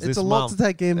Grylls. It's this a lot month. to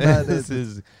take in, but This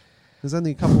is there's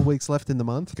only a couple of weeks left in the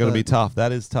month. going to be but tough.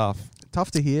 That is tough. tough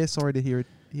to hear. Sorry to hear it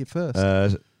here first.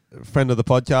 Friend of the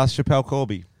podcast, Chappelle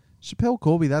Corby. Chappelle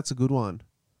Corby, that's a good one.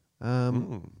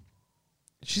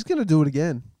 She's going to do it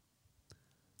again.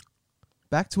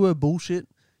 Back to her bullshit.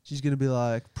 She's going to be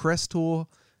like, press tour,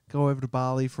 go over to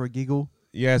Bali for a giggle.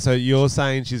 Yeah, so you're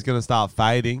saying she's going to start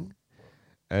fading,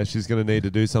 and she's going to need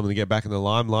to do something to get back in the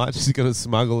limelight. She's going to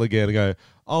smuggle again and go,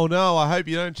 oh no, I hope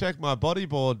you don't check my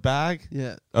bodyboard bag.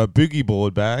 Yeah. A boogie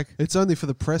board bag. It's only for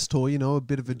the press tour, a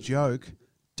bit of a joke.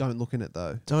 Don't look in it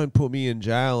though. Don't put me in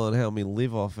jail and help me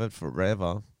live off it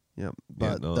forever. Yeah,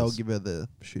 but nice. they'll give her the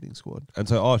shooting squad. And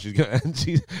so, she's going,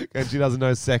 and she doesn't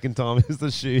know second time is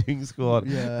the shooting squad.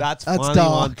 Yeah, that's funny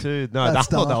dark. one too. No, I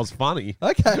thought that was funny.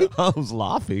 Okay, I was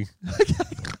laughing.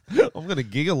 Okay, I'm gonna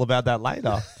giggle about that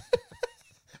later.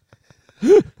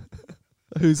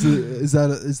 Is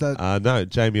that? No,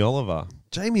 Jamie Oliver.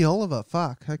 Jamie Oliver.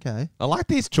 Fuck. Okay. I like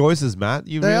these choices, Matt.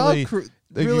 You They really. are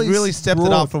You really stepped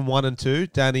it up from 1 and 2.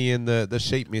 Danny and the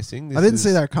sheep missing. This I didn't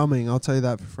see that coming. I'll tell you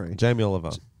that for free. Jamie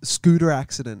Oliver. Scooter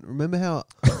accident. Remember how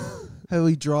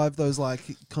he drive those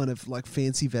kind of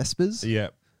fancy Vespers? Yeah.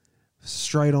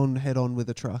 Straight on, head on with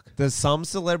a truck. There's some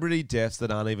celebrity deaths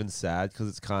that aren't even sad because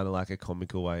it's kind of like a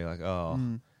comical way. Like,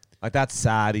 like that's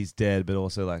sad. He's dead, but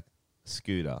also like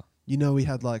Scooter. He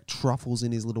had truffles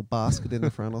in his little basket in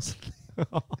the front or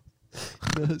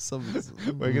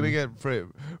something. We're gonna get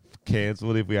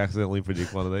cancelled if we accidentally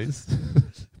predict one of these.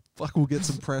 Fuck, we'll get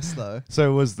some press though.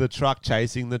 So was the truck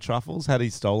chasing the truffles? Had he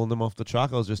stolen them off the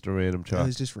truck, or was it just a random truck? It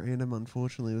was just random.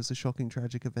 Unfortunately, it was a shocking,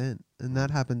 tragic event, and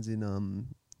that happens in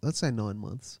let's say 9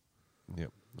 months.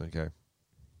 Yep. Okay.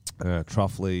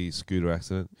 Truffly scooter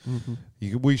accident.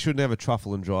 Mm-hmm. We shouldn't have a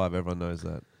truffle and drive. Everyone knows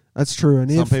that. That's true. And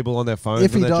some people on their phones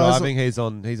if when they're dies, driving, he's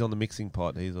on the mixing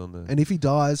pot. He's on the. And if he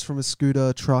dies from a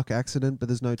scooter truck accident, but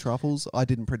there's no truffles, I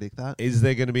didn't predict that. Is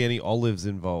there going to be any olives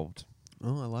involved?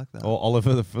 Oh, I like that. Or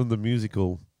Oliver from the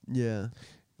musical? Yeah.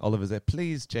 Oliver's there.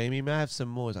 Please, Jamie, may I have some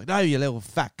more? He's like, no, you little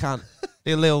fat cunt.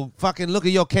 You little fucking look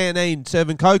at your canteen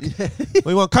serving Coke.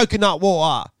 We want coconut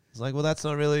water. It's like, well, that's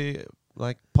not really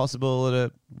possible at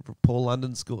a poor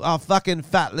London school. Oh, fucking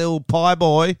fat little pie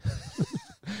boy.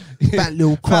 Fat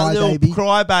little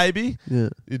crybaby. Yeah.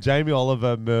 Jamie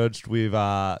Oliver merged with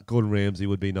Gordon Ramsay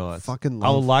would be nice. Fucking I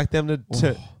would love. like them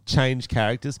to change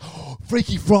characters.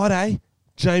 Freaky Friday.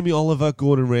 Jamie Oliver,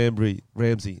 Gordon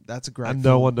Ramsay. That's a great And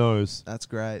film. no one knows. That's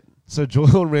great. So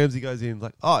Gordon Ramsay goes in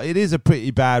like, oh, it is a pretty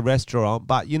bad restaurant,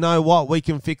 but you know what? We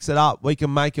can fix it up. We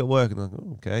can make it work. And I'm like,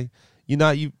 oh, okay.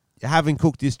 You haven't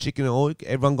cooked this chicken at all.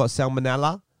 Everyone got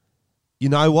salmonella. You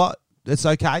know what? It's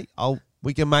okay.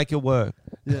 We can make it work.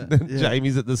 Yeah.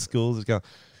 Jamie's at the schools is going,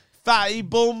 fatty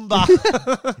boomba.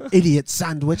 Idiot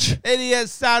sandwich. Idiot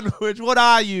sandwich. What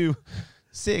are you?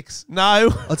 6? No.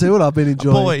 I'll tell you what I've been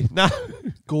enjoying. Boy, no.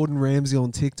 Gordon Ramsay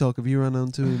on TikTok. Have you run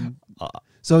onto him?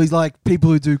 So he's like, people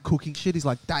who do cooking shit, he's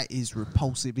like, that is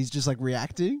repulsive. He's just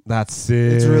reacting. That's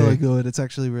sick. It's really good. It's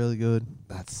actually really good.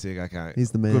 That's sick. Okay.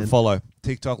 He's the man. Good follow.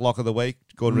 TikTok lock of the week.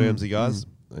 Gordon Ramsay, guys.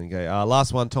 Okay.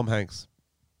 Last one, Tom Hanks.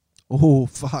 Oh,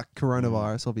 fuck.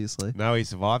 Coronavirus, obviously. No, he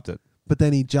survived it. But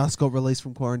then he just got released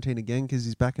from quarantine again because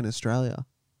he's back in Australia.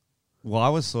 Well, I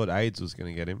always thought AIDS was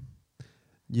going to get him.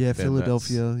 Yeah, Then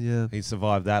Philadelphia, yeah. He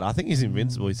survived that. I think he's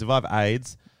invincible. He survived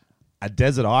AIDS, a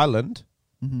desert island,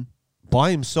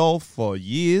 by himself for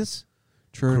years.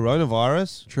 True.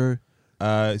 Coronavirus. True.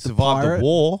 He survived the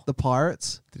war. The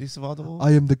pirates. Did he survive the war?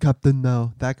 I am the captain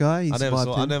now. That guy,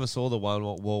 I never saw the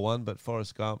World War one, but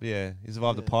Forrest Gump, yeah. He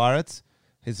survived the pirates.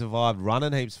 He survived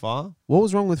running heaps far. What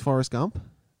was wrong with Forrest Gump?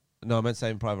 No, I meant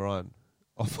Saving Private Ryan.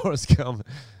 Or Forrest Gump.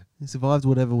 He survived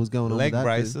whatever was going on Leg with that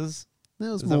braces. Dude.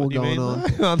 There was Is that more what you going mean, on.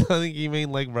 I don't think you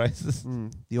mean leg braces.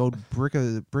 The old brick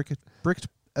as He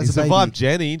a survived baby.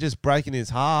 Jenny just breaking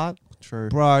his heart. True.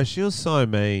 Bro, she was so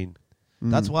mean.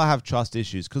 That's why I have trust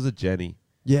issues, because of Jenny.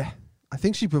 Yeah. I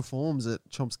think she performs at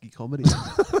Chomsky Comedy.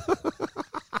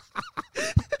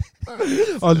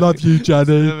 I love you,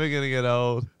 Jenny. Never going to get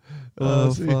old.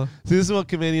 Oh, See, fuck. this is what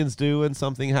comedians do when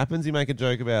something happens. You make a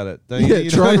joke about it. Don't Yeah,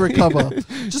 you? try and recover.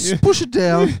 Just push it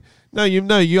down. You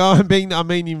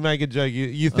make a joke.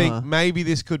 You think maybe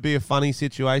this could be a funny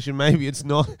situation. Maybe it's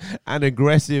not an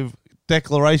aggressive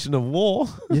declaration of war.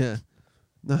 Yeah.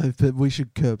 No, but we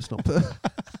should curb stomp her.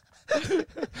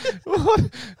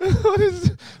 What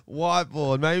is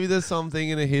whiteboard? Maybe there's something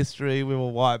in a history with a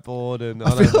whiteboard, and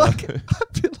I feel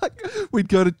like we'd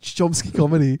go to Chomsky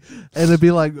Comedy and it'd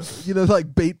be like,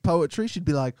 beat poetry. She'd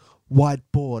be like,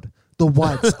 whiteboard. The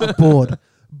whites are bored.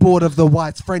 Board of the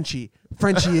whites. Frenchy.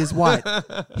 Frenchy is white.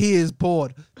 He is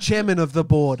bored. Chairman of the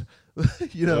board.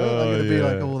 It'd be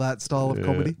like all that style of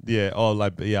comedy. Yeah. I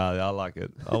like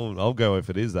it. I'll go if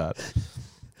it is that.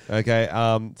 Okay,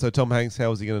 so Tom Hanks, how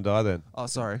was he going to die then? Oh,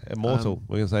 sorry. Immortal.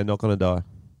 We're going to say not going to die.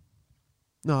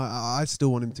 No, I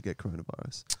still want him to get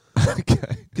coronavirus.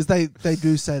 Okay. Because they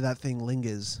do say that thing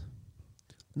lingers.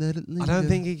 Let it linger. I don't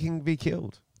think he can be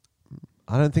killed.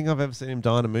 I don't think I've ever seen him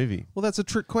die in a movie. Well, that's a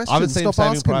trick question. I haven't seen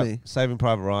Stop asking me. Saving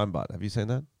Private Ryan, but have you seen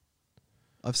that?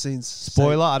 I've seen...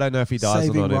 Spoiler, I don't know if he dies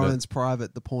or not. Saving Ryan's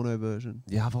Private, the porno version.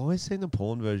 Yeah, I've always seen the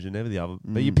porn version, never the other.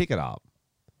 But you pick it up.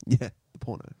 Yeah, the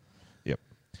porno. Yep.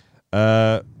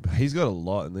 He's got a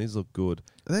lot, and these look good.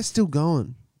 Are they still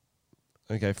going?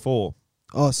 Okay, 4.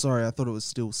 Oh, sorry. I thought it was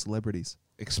still celebrities.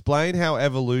 Explain how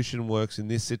evolution works in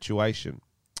this situation.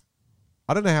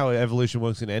 I don't know how evolution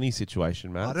works in any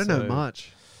situation, man. I don't know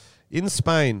much. In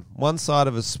Spain, one side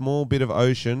of a small bit of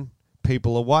ocean,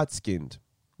 people are white-skinned.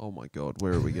 Oh, my God.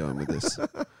 Where are we going with this?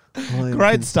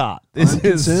 Great start. This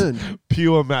is concerned.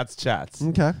 pure Matt's chats.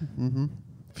 Okay.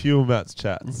 Pure Matt's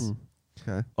chats.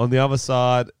 Okay. On the other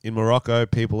side, in Morocco,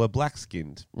 people are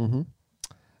black-skinned.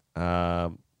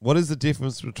 What is the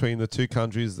difference between the two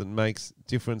countries that makes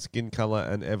different skin color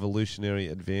and evolutionary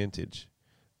advantage?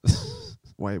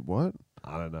 Wait, what?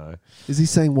 I don't know. Is he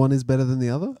saying one is better than the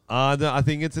other? No, I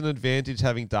think it's an advantage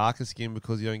having darker skin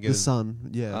because you don't get the sun.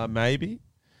 Yeah, maybe.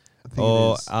 I think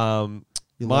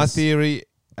it is. My theory.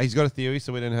 He's got a theory,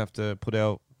 so we don't have to put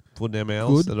our foot in our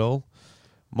mouths at all.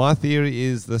 My theory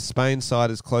is the Spain side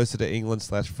is closer to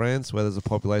England/France, where there's a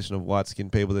population of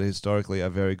white-skinned people that historically are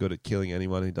very good at killing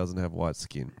anyone who doesn't have white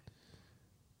skin.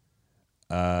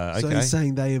 So okay. he's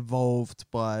saying they evolved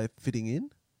by fitting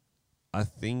in? I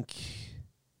think...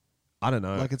 I don't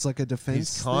know. Like it's like a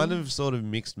defense He's kind thing? of sort of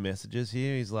mixed messages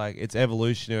here. He's like, it's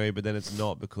evolutionary, but then it's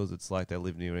not because it's like they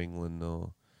live near England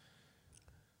or...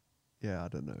 Yeah, I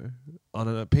don't know. I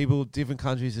don't know. Different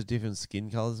countries have different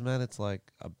skin colors, man. It's like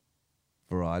a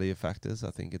variety of factors. I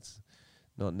think it's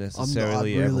not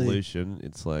necessarily evolution.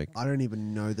 It's like... I don't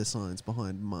even know the science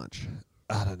behind much.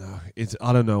 I don't know.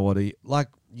 I don't know what he... Like,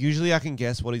 usually I can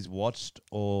guess what he's watched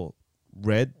or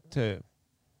read to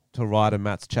write a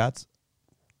Matt's chats.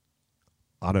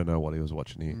 I don't know what he was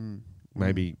watching here.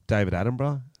 Maybe David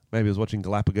Attenborough. Maybe he was watching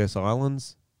Galapagos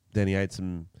Islands. Then he ate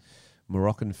some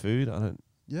Moroccan food.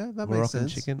 Yeah, that makes Moroccan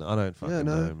sense. chicken. I don't fucking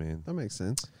know, man. That makes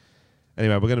sense.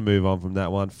 Anyway, we're going to move on from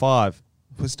that one. 5.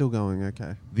 We're still going,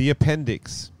 okay. The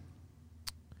appendix.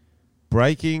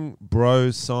 Breaking bro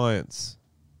science.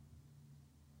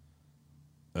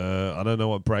 I don't know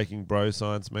what breaking bro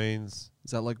science means.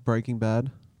 Is that like Breaking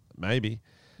Bad? Maybe.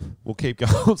 We'll keep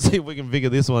going. See if we can figure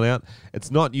this one out.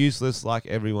 It's not useless like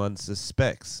everyone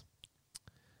suspects.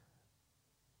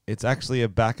 It's actually a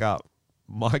backup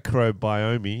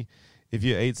microbiome. If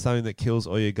you eat something that kills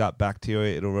all your gut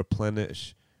bacteria, it'll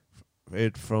replenish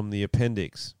it from the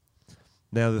appendix.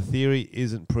 Now, the theory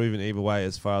isn't proven either way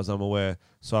as far as I'm aware,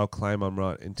 so I'll claim I'm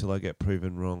right until I get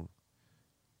proven wrong.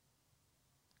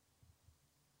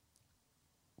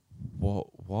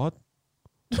 What?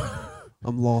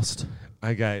 I'm lost.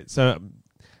 Okay, so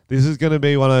this is going to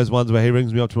be one of those ones where he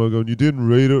rings me up tomorrow going, you didn't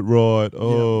read it right.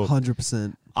 Oh, yeah,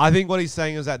 100%. I think what he's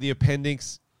saying is that the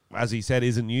appendix, as he said,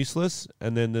 isn't useless,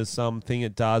 and then there's something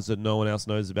it does that no one else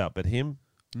knows about but him,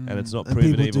 and it's not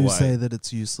proven either way. People do say that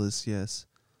it's useless, yes.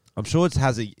 I'm sure it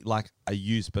has a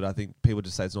use, but I think people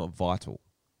just say it's not vital.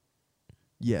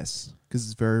 Yes, because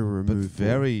it's very removed. But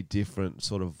very different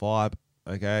sort of vibe.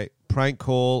 Okay, prank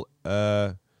call.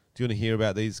 Do you want to hear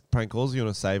about these prank calls or you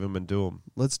want to save them and do them?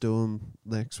 Let's do them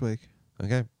next week.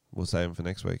 Okay, we'll save them for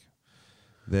next week.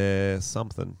 They're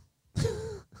something.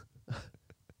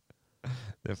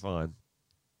 They're fine.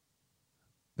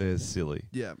 They're silly.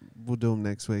 Yeah, we'll do them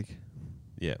next week.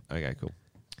 Yeah, okay, cool.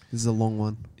 This is a long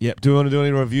one. Yep, do we want to do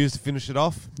any reviews to finish it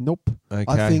off? Nope. Okay.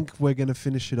 I think we're going to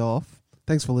finish it off.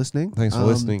 Thanks for listening. Thanks for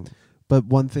listening. But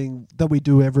one thing that we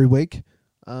do every week,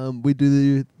 we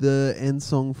do the end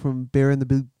song from Bear in the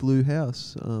Big Blue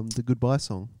House, the goodbye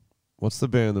song. What's the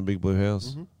Bear in the Big Blue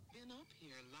House? Been up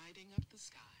here lighting up the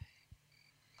sky.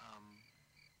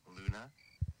 Luna,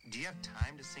 do you have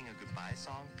time to sing a goodbye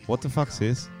song? What the fuck's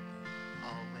this?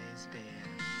 Always Bear.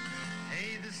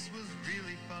 Hey, this was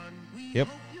really fun. We Yep.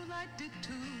 hope you liked it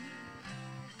too.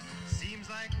 Seems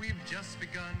like we've just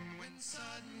begun when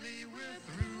suddenly we're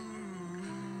through.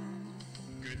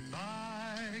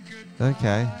 Goodbye, goodbye.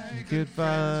 Okay.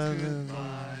 Goodbye.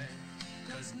 Goodbye.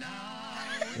 'Cause now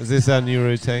Is this our new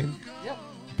routine? Yep.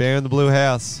 Bear in the Blue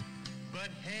House. but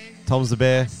hey, Tom's the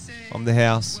bear. I'm the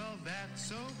house. well,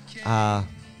 that's okay.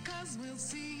 'Cause we'll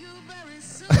see you very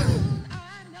soon.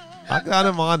 I know. I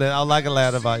don't mind it. I like it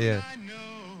louder, but yeah. I know.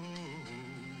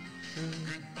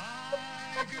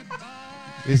 Goodbye, goodbye.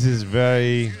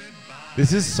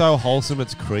 This is so wholesome,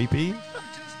 it's creepy.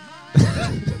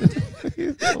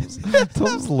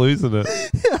 Tom's losing it.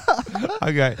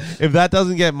 Okay, if that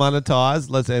doesn't get monetized,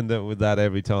 let's end it with that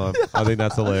every time. I think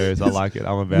that's hilarious. I like it.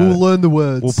 I'm about We'll it. learn the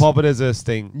words. We'll pop it as a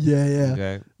sting. Yeah, yeah.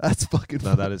 Okay. That's fucking No,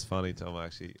 fun. that is funny, Tom,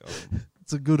 actually.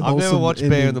 It's a good. I've never wholesome watched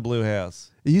ending. Bear in the Blue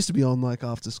House. It used to be on like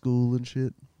after school and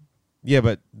shit. Yeah,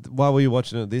 but why were you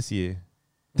watching it this year?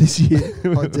 This year,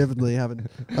 I definitely haven't.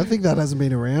 I think that hasn't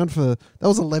been around for. That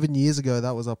was 11 years ago.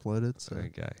 That was uploaded. So.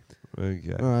 Okay.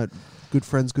 All right. Good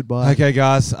friends. Goodbye. Okay,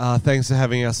 guys. Thanks for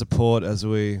having our support as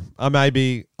I may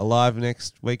be alive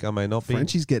next week. I may not be.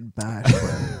 Frenchy's getting bashed.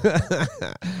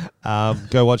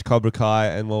 Go watch Cobra Kai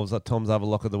and what was that? Tom's other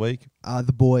lock of the week.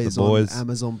 The Boys The Boys. on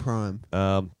Amazon Prime.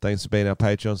 Thanks for being our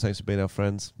Patreons. Thanks for being our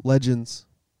friends. Legends.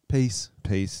 Peace.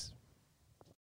 Peace.